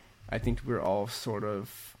 2020, I think we're all sort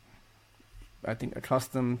of,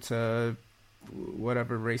 accustomed to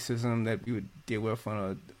whatever racism that we would deal with on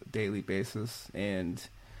a daily basis. And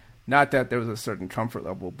not that there was a certain comfort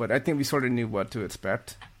level, but I think we sort of knew what to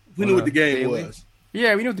expect. We knew what the game was.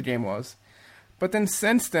 Yeah, we knew what the game was. But then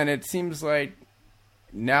since then, it seems like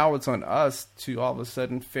now it's on us to all of a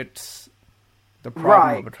sudden fix the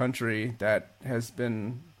problem of a country that has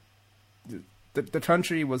been... The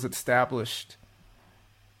country was established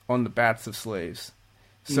on the backs of slaves.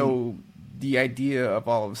 So the idea of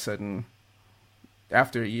all of a sudden,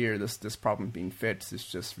 after a year, this problem being fixed is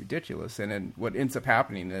just ridiculous. And then what ends up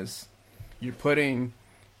happening is you're putting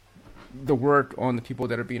the work on the people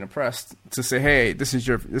that are being oppressed to say, hey, this is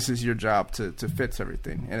your job to fix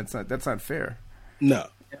everything. And that's not fair. No.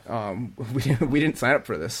 We didn't sign up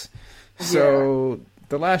for this. So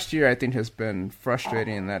the last year, I think, has been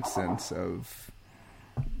frustrating in that sense of,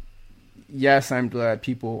 yes, I'm glad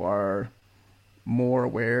people are more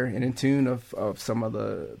aware and in tune of some of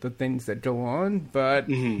the things that go on, but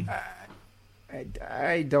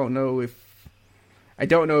I don't know if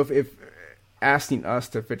asking us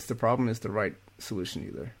to fix the problem is the right solution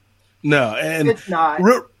either. No, and it's not.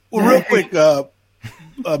 Real quick,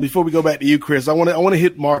 before we go back to you, Kris, I want to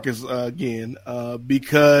hit Marcus again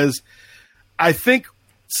because I think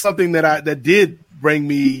something that did bring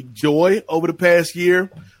me joy over the past year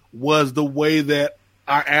was the way that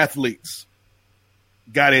our athletes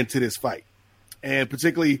got into this fight. And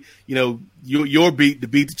particularly, your beat, the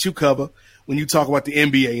beat that you cover when you talk about the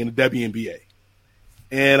NBA and the WNBA.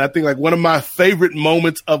 And I think like one of my favorite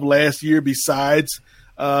moments of last year besides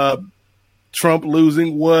Trump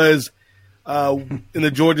losing was in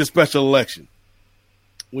the Georgia special election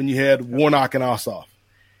when you had Warnock and Ossoff.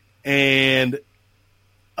 And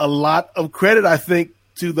a lot of credit, I think,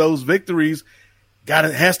 to those victories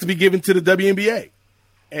has to be given to the WNBA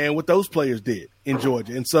and what those players did in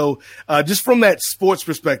Georgia. And so just from that sports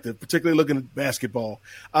perspective, particularly looking at basketball,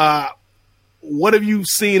 what have you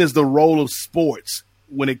seen as the role of sports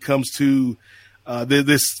when it comes to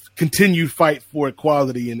this continued fight for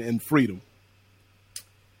equality and freedom?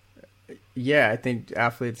 Yeah, I think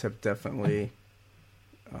athletes have definitely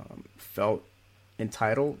felt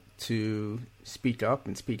entitled to speak up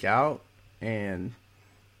and speak out and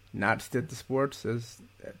not stick to sports, as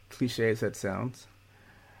cliche as that sounds.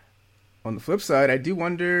 On the flip side, I do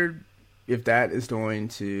wonder if that is going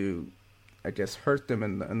to, I guess, hurt them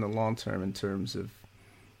in the long term in terms of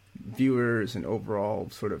viewers and overall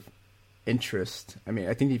sort of interest. I mean,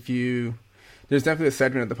 I think there's definitely a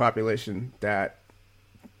segment of the population that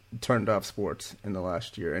turned off sports in the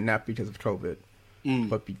last year, and not because of COVID,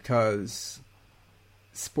 but because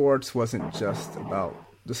sports wasn't just about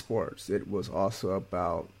the sports. It was also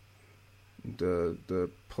about the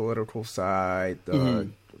political side, the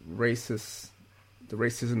racism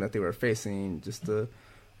that they were facing, just the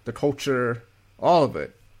culture, all of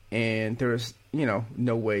it. And there was,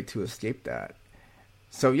 no way to escape that.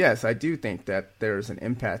 So yes, I do think that there's an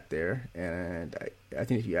impact there, and I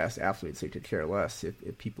think if you ask athletes, they could care less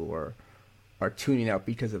if people are tuning out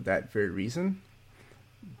because of that very reason.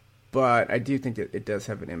 But I do think that it does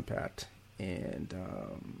have an impact, and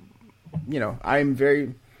I'm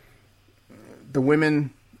very the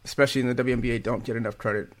women, especially in the WNBA, don't get enough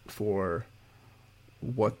credit for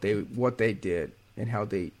what they did and how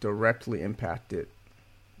they directly impacted,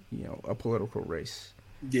 a political race.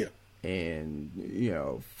 Yeah. And,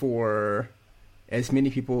 for as many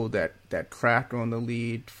people that crack on the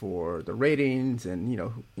lead for the ratings and,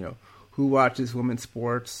 who watches women's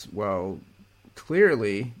sports? Well,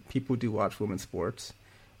 clearly people do watch women's sports.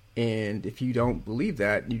 And if you don't believe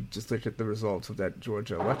that, you just look at the results of that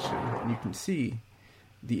Georgia election and you can see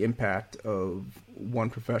the impact of one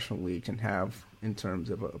professional league can have in terms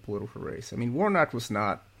of a political race. I mean, Warnock was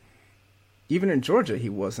not, even in Georgia, he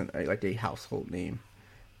wasn't a household name.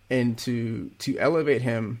 And to elevate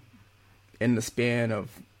him in the span of,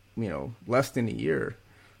 less than a year,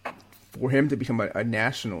 for him to become a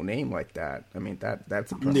national name like that, I mean,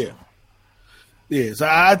 that's impressive. Yeah. So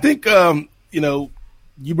I think,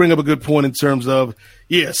 you bring up a good point in terms of,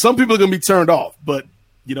 some people are going to be turned off, but,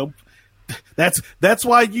 that's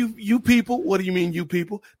why you people, what do you mean you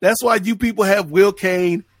people? That's why you people have Will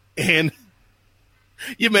Kane and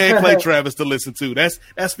your man Clay Travis to listen to.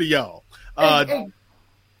 That's for y'all.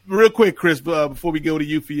 Real quick, Kris, before we go to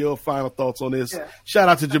you for your final thoughts on this, shout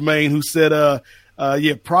out to Jermaine who said,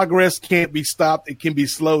 progress can't be stopped. It can be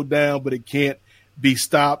slowed down, but it can't be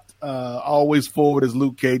stopped. Always forward, as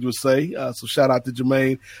Luke Cage would say. So shout out to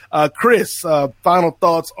Jermaine. Kris, final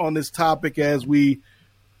thoughts on this topic as we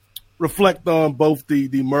reflect on both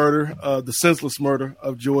the murder, the senseless murder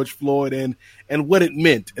of George Floyd and what it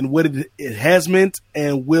meant and what it has meant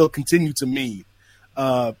and will continue to mean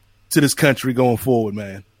to this country going forward,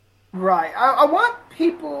 man. Right. I want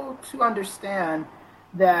people to understand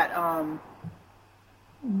that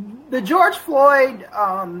the George Floyd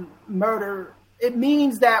murder, it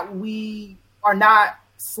means that we are not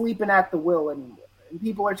sleeping at the wheel anymore. And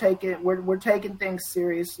people are we're taking things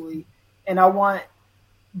seriously. And I want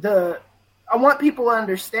people to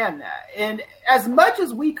understand that. And as much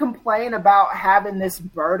as we complain about having this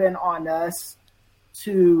burden on us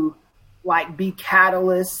to be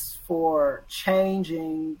catalysts for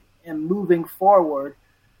changing and moving forward,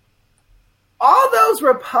 all those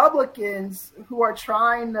Republicans who are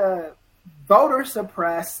trying to voter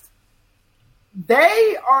suppress,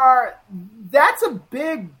 that's a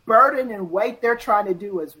big burden and weight they're trying to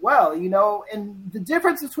do as well, and the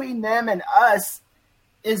difference between them and us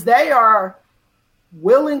is they are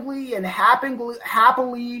willingly and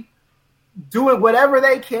happily doing whatever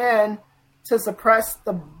they can to suppress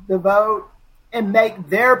the vote and make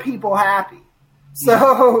their people happy.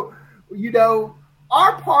 So,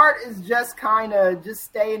 our part is just kind of just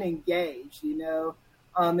staying engaged,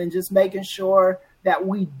 and just making sure that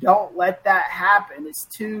we don't let that happen. It's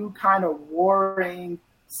two kind of warring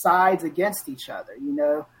sides against each other,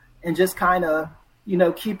 and just kind of,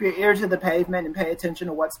 keep your ear to the pavement and pay attention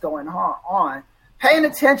to what's going on. Paying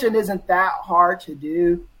attention isn't that hard to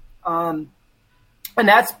do. And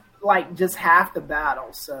that's just half the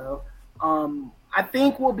battle. So I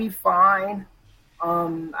think we'll be fine.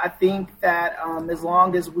 I think that as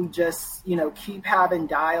long as we just, keep having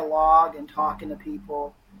dialogue and talking to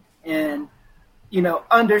people and,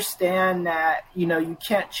 understand that, you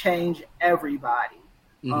can't change everybody.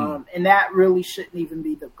 Mm-hmm. And that really shouldn't even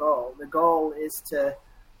be the goal. The goal is to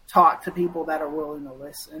talk to people that are willing to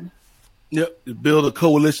listen. Yep, build a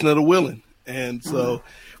coalition of the willing. And so,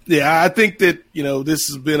 I think that, this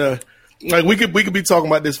has been we could be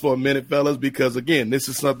talking about this for a minute, fellas, because, again, this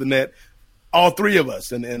is something that all three of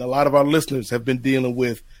us and a lot of our listeners have been dealing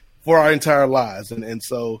with for our entire lives. And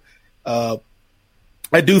so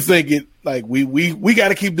I do think we got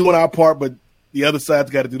to keep doing our part, but the other side's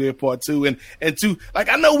got to do their part too. And two,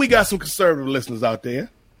 I know we got some conservative listeners out there.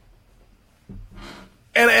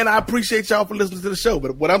 And I appreciate y'all for listening to the show.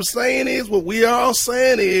 But what we are all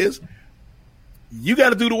saying is you got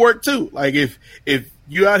to do the work too. If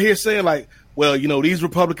you out here saying these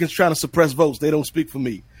Republicans trying to suppress votes, they don't speak for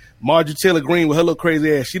me. Marjorie Taylor Greene with her little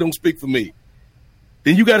crazy ass, she don't speak for me.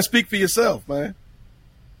 Then you got to speak for yourself, man.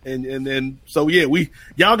 And so,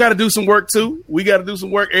 y'all got to do some work too. We got to do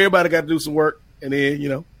some work. Everybody got to do some work. And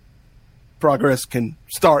then, progress can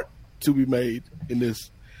start to be made in this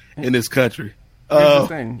country. Here's the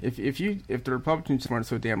thing: if the Republicans weren't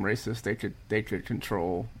so damn racist, they could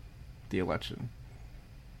control the election.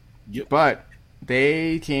 Yep. But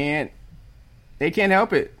they can't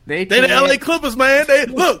help it. They the LA Clippers, man. They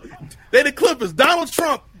the Clippers. Donald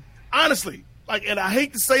Trump, honestly, Like, and I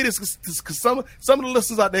hate to say this because some of the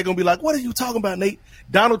listeners out there are gonna be like, "What are you talking about, Nate?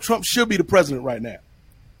 Donald Trump should be the president right now."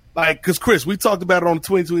 Like, because Chris, we talked about it on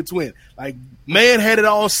the Twin. Like, man had it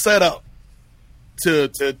all set up to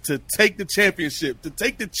take the championship, to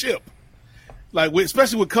take the chip. Like,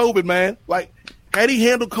 especially with COVID, man. Like, had he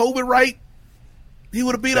handled COVID right, he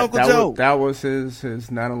would have beat Uncle Joe. That was his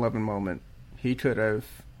 9/11 moment. He could have,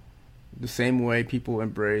 the same way people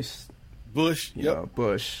embrace Bush, you know,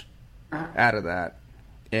 Bush out of that.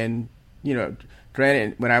 And, you know,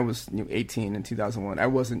 granted, when I was 18 in 2001, I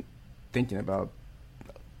wasn't thinking about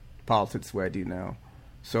politics the way I do now.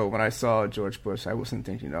 So when I saw George Bush, I wasn't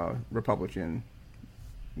thinking, Republican,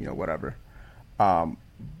 whatever.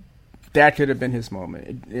 That could have been his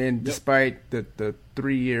moment. And despite the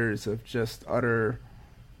 3 years of just utter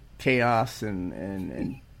chaos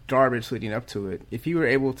and garbage leading up to it, if you were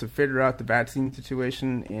able to figure out the vaccine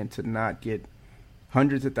situation and to not get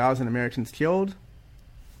hundreds of thousands of Americans killed,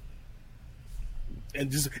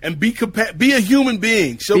 and be a human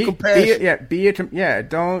being, show compassion.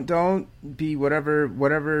 Don't be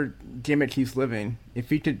whatever gimmick he's living. If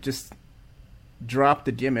he could just drop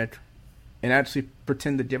the gimmick and actually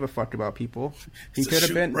pretend to give a fuck about people, he could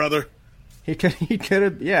have been brother. He could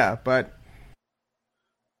have, but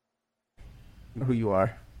who you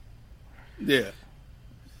are. Yeah.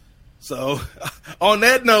 So, on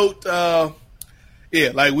that note,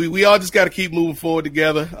 like we all just got to keep moving forward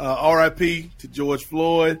together. R.I.P. to George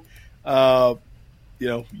Floyd. Your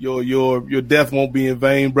death won't be in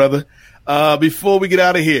vain, brother. Before we get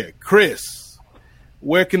out of here, Kris,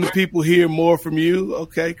 where can the people hear more from you?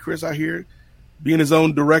 Okay, Kris, I hear being his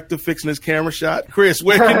own director, fixing his camera shot. Kris,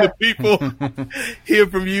 where can the people hear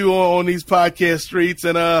from you on these podcast streets?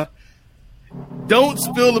 And don't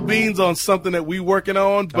spill the beans on something that we working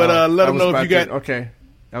on, but let them know if you got. Okay,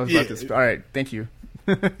 I was about to. All right, thank you.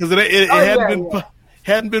 Because it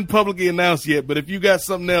hadn't been publicly announced yet. But if you got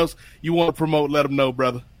something else you want to promote, let them know,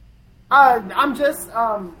 brother. I'm just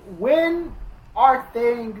when our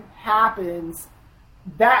thing happens,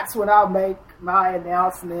 that's when I'll make my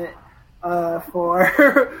announcement for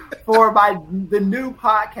the new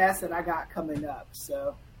podcast that I got coming up.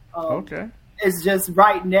 So okay. It's just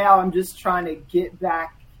right now I'm just trying to get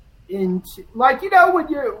back into, like, when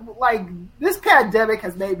you're like, this pandemic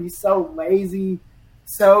has made me so lazy,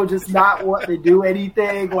 so just not want to do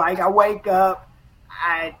anything. Like, I wake up,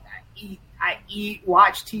 I eat,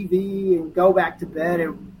 watch TV, and go back to bed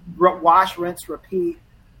and wash, rinse, repeat.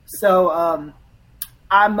 So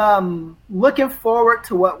I'm looking forward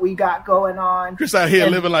to what we got going on. Kris out here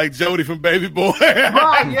living like Jody from Baby Boy.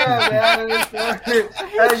 Right, yeah, man.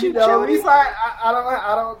 He's like,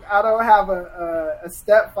 I don't have a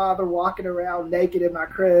stepfather walking around naked in my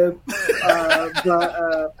crib.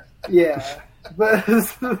 But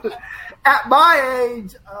at my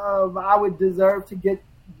age, I would deserve to get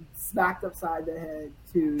smacked upside the head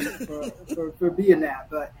too for being that.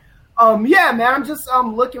 But man, I'm just Okay.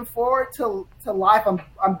 looking forward to life.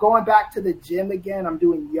 I'm going back to the gym again. I'm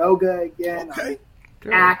doing yoga again. Okay.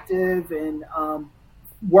 I'm active and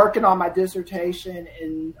working on my dissertation,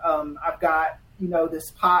 and I've got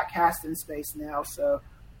this podcasting space now. So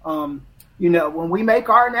when we make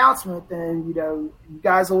our announcement, then you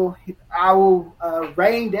guys I will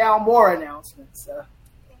rain down more announcements. So.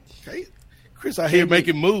 Okay, Kris out here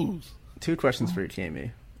making moves. 2 questions for you,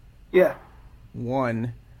 Kwame. Yeah.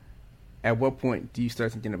 1. At what point do you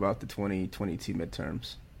start thinking about the 2022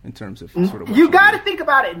 midterms in terms of sort of? You got to think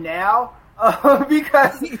about it now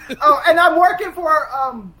because, and I'm working for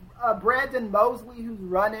Brandon Mosley, who's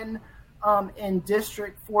running in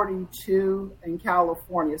District 42 in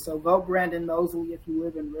California. So vote Brandon Mosley if you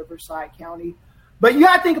live in Riverside County. But you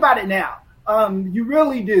got to think about it now. You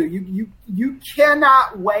really do. You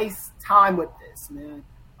cannot waste time with this, man,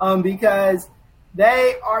 because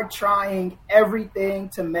they are trying everything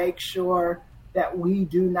to make sure that we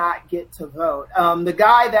do not get to vote. The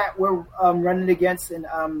guy that we're running against in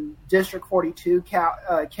District 42,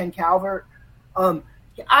 Ken Calvert,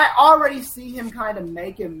 I already see him kind of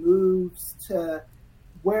making moves to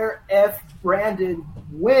where if Brandon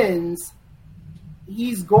wins,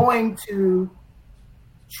 he's going to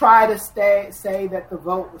try to say that the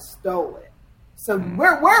vote was stolen. So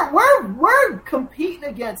we're competing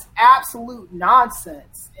against absolute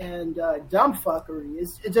nonsense and dumb fuckery.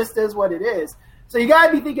 It just is what it is. So you got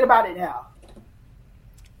to be thinking about it now.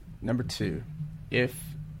 Number 2, if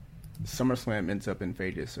SummerSlam ends up in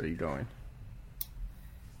Vegas, are you going?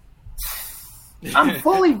 I'm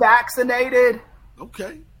fully vaccinated.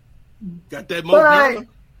 Okay, got that Moderna.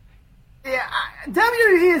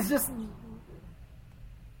 WWE is just.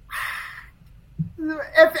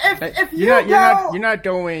 If you're not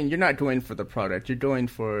doing for the product. You're doing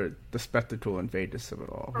for the spectacle and Vegas of it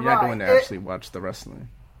all. You're not doing to actually watch the wrestling.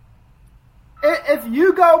 If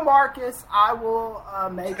you go, Marcus, I will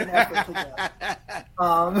make an effort to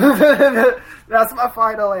go. That's my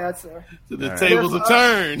final answer. So the tables are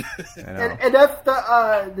turned. And if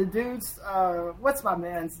the dudes, what's my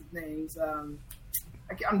man's names? I'm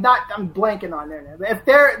blanking on their name. If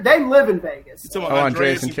they live in Vegas. You're talking about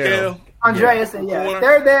Andreas and Kale. Andreas and if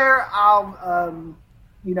they're there, I'll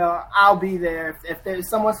be there. If there's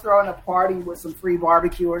someone's throwing a party with some free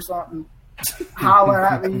barbecue or something, holler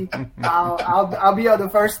at me. I'll be on the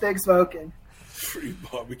first thing smoking. Free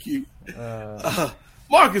barbecue.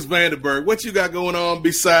 Marcus Vanderberg, what you got going on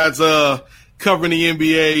besides covering the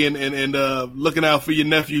NBA and looking out for your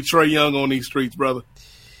nephew Trae Young on these streets, brother?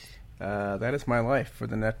 That is my life for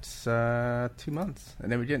the next 2 months,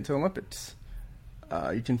 and then we get into the Olympics.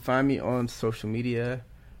 You can find me on social media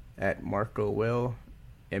at Marco Will,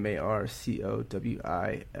 MarcoWill.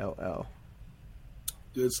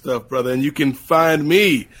 Good stuff, brother. And you can find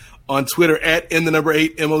me on Twitter at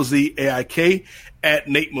 @8 MOZAIK, at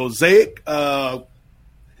Nate Mosaic.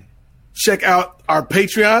 Check out our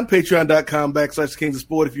Patreon, patreon.com/Kings of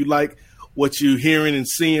Sport if you like what you're hearing and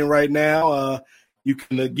seeing right now. You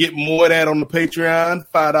can get more of that on the Patreon.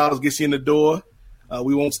 $5 gets you in the door.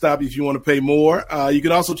 We won't stop you if you want to pay more. You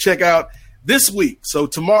can also check out this week. So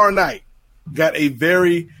tomorrow night, got a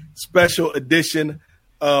very special edition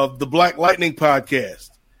of the Black Lightning podcast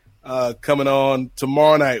coming on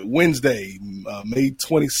tomorrow night, Wednesday, May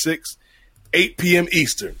 26th, 8 p.m.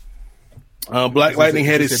 Eastern. Black Lightning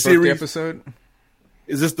had a series. Episode?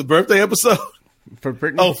 Is this the birthday episode? For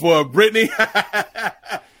Brittany? Oh, for Brittany?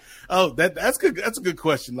 Oh, that's good. That's a good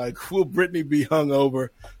question. Like, will Brittany be hungover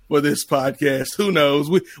for this podcast? Who knows?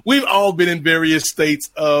 We've all been in various states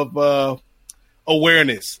of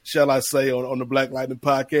awareness, shall I say, on the Black Lightning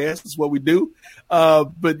podcast. That's what we do.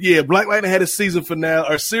 But yeah, Black Lightning had a season finale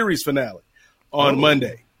or series finale on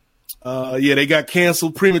Monday. They got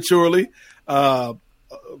canceled prematurely.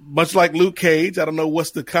 Much like Luke Cage. I don't know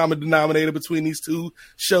what's the common denominator between these two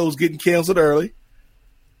shows getting canceled early.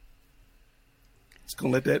 Just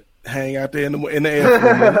gonna let that hang out there in the air for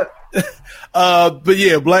a minute. But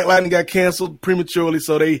yeah, Black Lightning got canceled prematurely,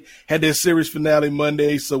 so they had their series finale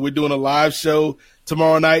Monday. So we're doing a live show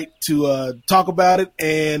tomorrow night to talk about it,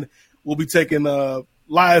 and we'll be taking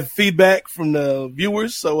live feedback from the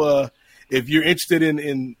viewers. So if you're interested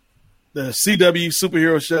in the CW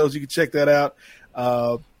superhero shows, you can check that out.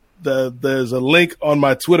 There's a link on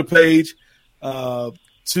my Twitter page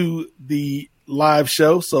to the live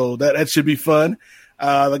show, so that should be fun.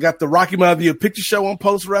 I got the Rocky Maivia picture show on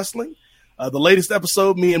Post Wrestling. The latest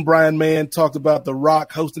episode, me and Brian Mann talked about The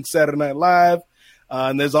Rock hosting Saturday Night Live.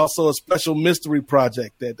 And there's also a special mystery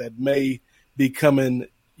project that may be coming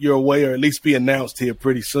your way, or at least be announced here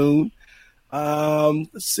pretty soon.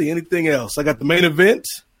 Let's see, anything else? I got the main event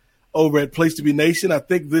over at Place to Be Nation. I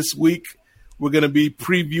think this week we're going to be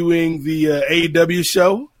previewing the AEW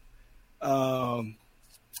show.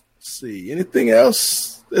 Let's see, anything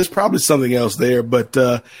else? There's probably something else there, but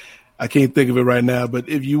I can't think of it right now. But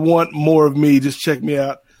if you want more of me, just check me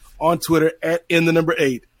out on Twitter at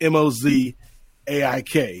 @8 MOZAIK.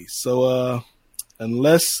 So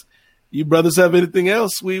unless you brothers have anything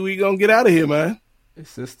else, we gonna get out of here, man.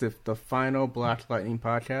 Is this the final Black Lightning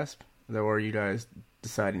podcast? Or are you guys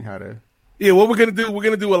deciding how to? Yeah, what we're gonna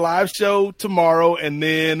do a live show tomorrow, and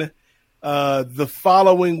then the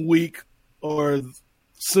following week or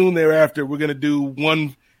soon thereafter, we're gonna do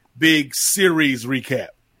one big series recap.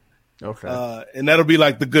 Okay. And that'll be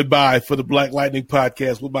like the goodbye for the Black Lightning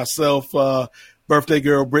podcast with myself, birthday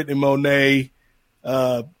girl Brittany Monet,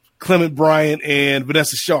 Clement Bryant, and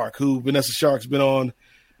Vanessa Shark, Vanessa Shark's been on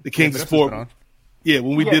the Kings of Sport. Yeah,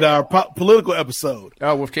 when we did our political episode.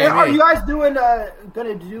 Oh, with Kami. Are you guys going to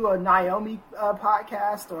do a Naomi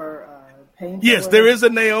podcast or Pain? Yes, there is a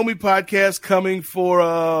Naomi podcast coming for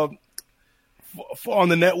on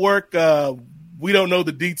the network. We don't know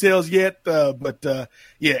the details yet, but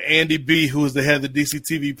Andy B., who is the head of the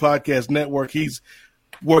DCTV Podcast Network, he's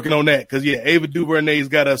working on that. Because, Ava DuVernay's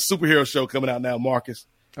got a superhero show coming out now, Marcus.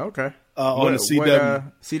 Okay. On the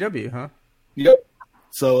CW. CW, huh? Yep.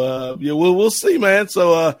 So, we'll see, man.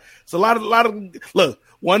 So, it's a lot of look,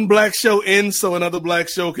 one black show ends so another black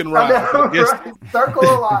show can rise. Right. Circle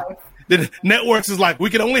of life. The networks is like, we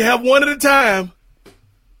can only have one at a time.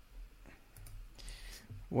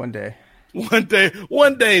 One day the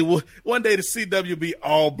CW be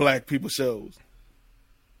all black people shows.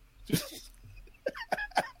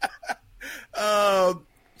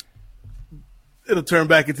 It'll turn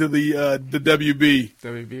back into the WB.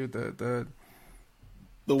 WB with the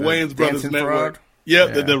Wayans Brothers Network. Frog? Yep,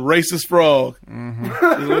 Yeah. the racist frog.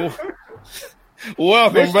 Mm-hmm.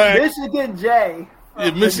 Welcome back. Michigan J.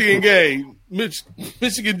 Yeah, Michigan Gay.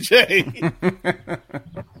 Michigan J.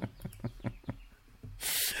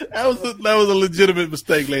 That was a legitimate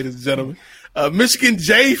mistake, ladies and gentlemen. Michigan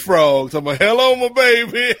J Frog. Talking about, hello, my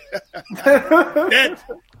baby.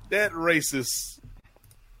 that racist.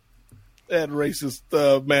 That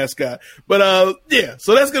racist mascot. But yeah,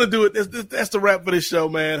 so that's gonna do it. That's the wrap for this show,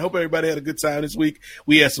 man. Hope everybody had a good time this week.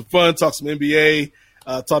 We had some fun, talked some NBA,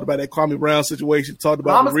 talked about that Kwame Brown situation, talked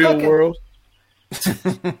about the real world.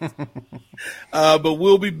 But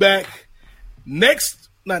we'll be back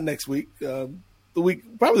not next week, probably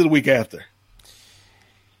the week after.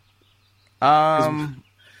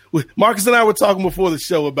 Marcus and I were talking before the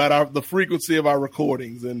show about the frequency of our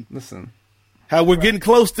recordings and Listen, how we're getting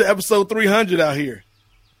close to episode 300 out here.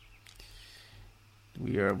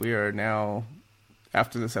 we are now,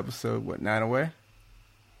 after this episode, 9 away?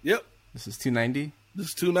 Yep. This is 290. This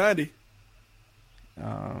is 290.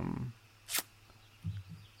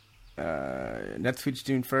 Next week's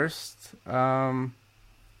June 1st.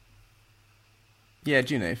 Yeah,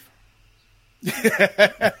 June 8th.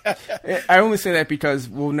 I only say that because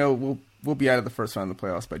we'll be out of the first round of the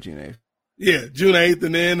playoffs by June 8th. Yeah, June 8th,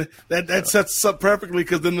 and then that sets us up perfectly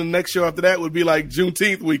because then the next show after that would be like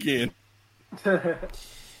Juneteenth weekend.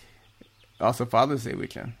 Also Father's Day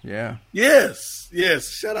weekend. Yeah. Yes.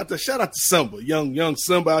 Shout out to Simba, young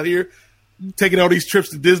Simba out here taking all these trips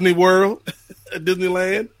to Disney World,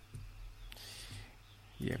 Disneyland.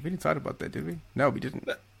 Yeah, we didn't talk about that, did we? No, we didn't.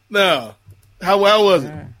 No. How was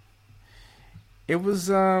it? It was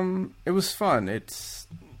fun. It's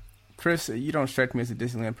Kris, you don't strike me as a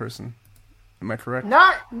Disneyland person. Am I correct?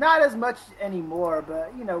 Not as much anymore,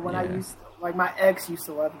 but when I used my ex used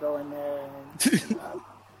to love going there. And,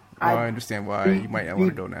 I understand why you might not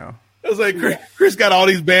want to go now. I was like, Kris got all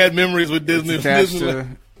these bad memories with Disney.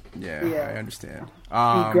 Yeah, I understand.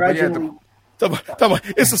 He gradually. Talk about,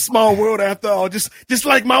 it's a small world after all, just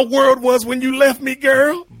like my world was when you left me,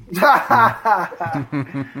 girl.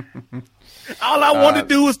 All I wanted to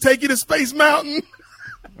do was take you to Space Mountain.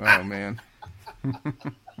 Oh man.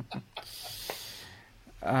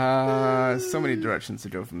 So many directions to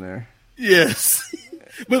go from there. Yes,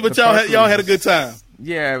 but y'all had a good time.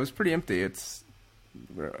 Yeah, it was pretty empty.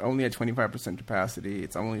 We're only at 25% capacity.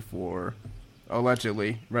 It's only for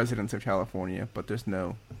allegedly residents of California, but there's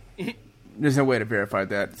no way to verify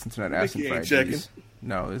that since they're not asking for IDs.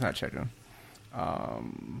 No, there's not checking.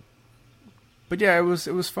 But yeah, it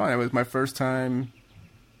was fun. It was my first time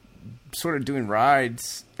sort of doing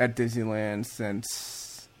rides at Disneyland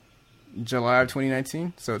since July of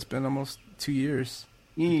 2019. So it's been almost 2 years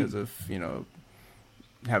because of,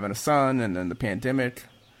 having a son and then the pandemic.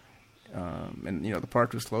 And, the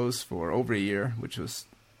park was closed for over a year, which was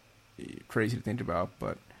crazy to think about.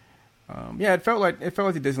 But, yeah, it felt like the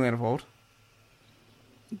Disneyland of old.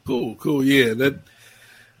 Cool. Yeah, that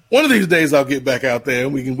one of these days I'll get back out there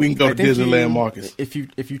and we can go to Disneyland, Marcus. If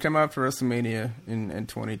you come out for WrestleMania in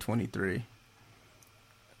 2023,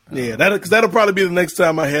 yeah, that'll probably be the next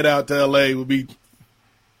time I head out to LA. Will be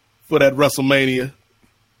for that WrestleMania,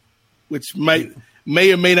 which may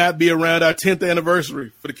or may not be around our 10th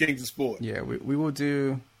anniversary for the Kings of Sport. Yeah, we will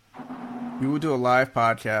do a live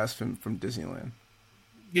podcast from Disneyland.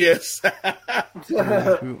 Yes.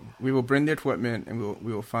 we will bring the equipment and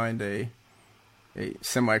we will find a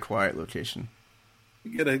semi-quiet location.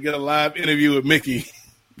 Get a live interview with Mickey.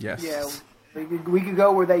 Yes. Yeah, we could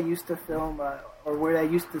go where they used to film or where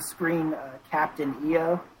they used to screen Captain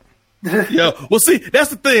EO. Yo, well, see, that's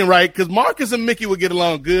the thing, right? Because Marcus and Mickey would get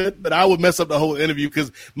along good, but I would mess up the whole interview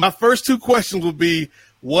because my first two questions would be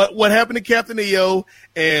what happened to Captain EO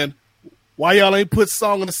and why y'all ain't put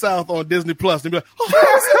Song of the South on Disney Plus? And be like,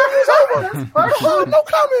 no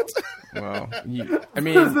comments. Well, you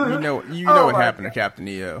know what happened to Captain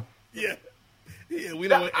EO. Yeah, we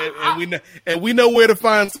know, and we know where to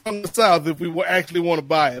find Song of the South if we actually want to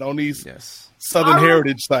buy it on these Southern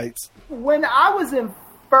Heritage sites. When I was in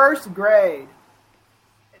first grade,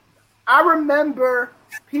 I remember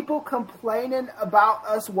people complaining about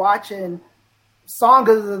us watching Song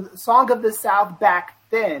of the South back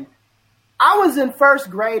then. I was in first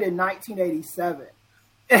grade in 1987,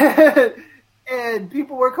 and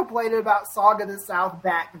people were complaining about Song of the South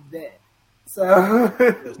back then. So,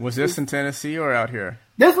 was this in Tennessee or out here?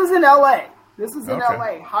 This was in L.A.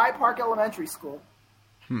 LA, Hyde Park Elementary School.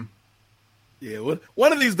 Yeah, well,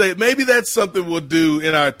 one of these days, maybe that's something we'll do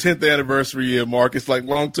in our 10th anniversary year, Mark. It's like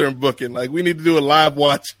long-term booking. Like, we need to do a live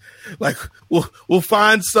watch. Like, we'll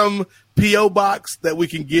find some P.O. box that we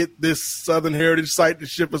can get this Southern Heritage site to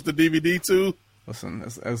ship us the DVD to. Listen,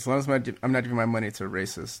 as long as I'm not giving my money to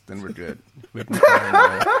racists, then we're good. We can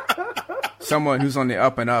find someone who's on the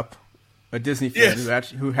up and up, a Disney fan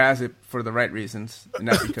who has it for the right reasons, and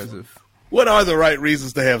not because of... What are the right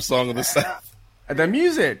reasons to have Song of the South? The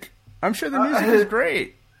music. I'm sure the music is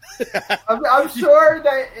great. I'm sure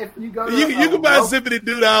that if you go to you can buy Zippity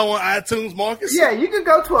Doo Dah on iTunes, Marcus. Yeah, you could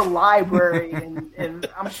go to a library and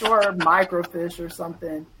I'm sure Microfiche or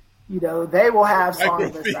something, they will have Song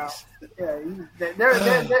of the South. Yeah,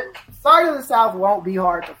 Song of the South won't be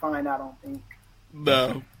hard to find, I don't think.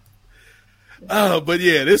 No. But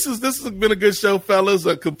yeah, this has been a good show, fellas.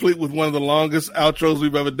 Complete with one of the longest outros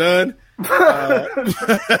we've ever done.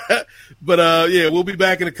 But we'll be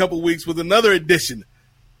back in a couple weeks with another edition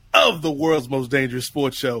of the world's most dangerous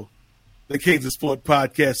sports show, the Kings of Sport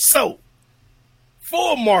podcast. So,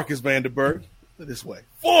 for Marcus Vanderberg, this way,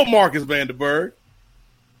 for Marcus Vanderberg,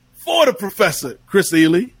 for the Professor Kris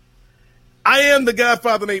Ealy, I am the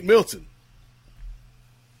Godfather Nate Milton.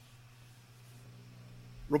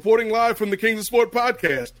 Reporting live from the Kings of Sport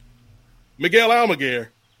podcast, Miguel Almaguer,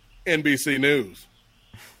 NBC News.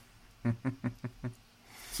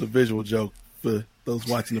 It's a visual joke for those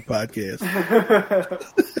watching the podcast.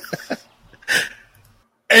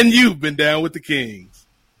 And you've been down with the Kings.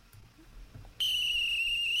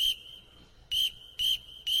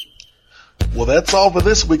 Well, that's all for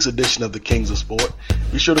this week's edition of the Kings of Sport.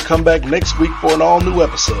 Be sure to come back next week for an all-new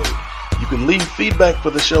episode. You can leave feedback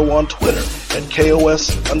for the show on Twitter at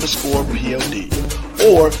KOS_POD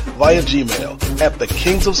or via Gmail at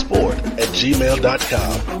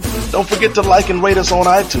thekingsofsport@gmail.com. Don't forget to like and rate us on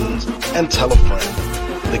iTunes and tell a friend.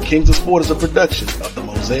 The Kings of Sport is a production of the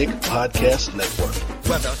Mosaic Podcast Network.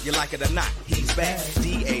 Whether you like it or not, he's bad.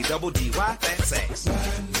 D-A-double-D-Y, fat sex.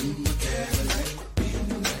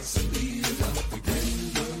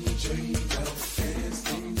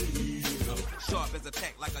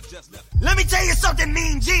 Let me tell you something,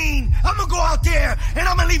 Mean Gene. I'm gonna go out there and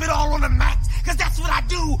I'm gonna leave it all on the mat, cause that's what I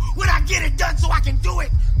do when I get it done, so I can do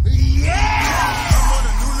it. Yeah! I'm on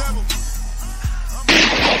a new level.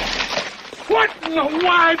 What in the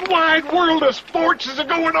wide world of sports is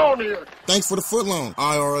going on here? Thanks for the foot loan,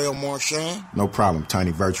 IRL Marshawn. No problem,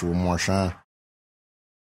 Tiny Virtual Marshawn.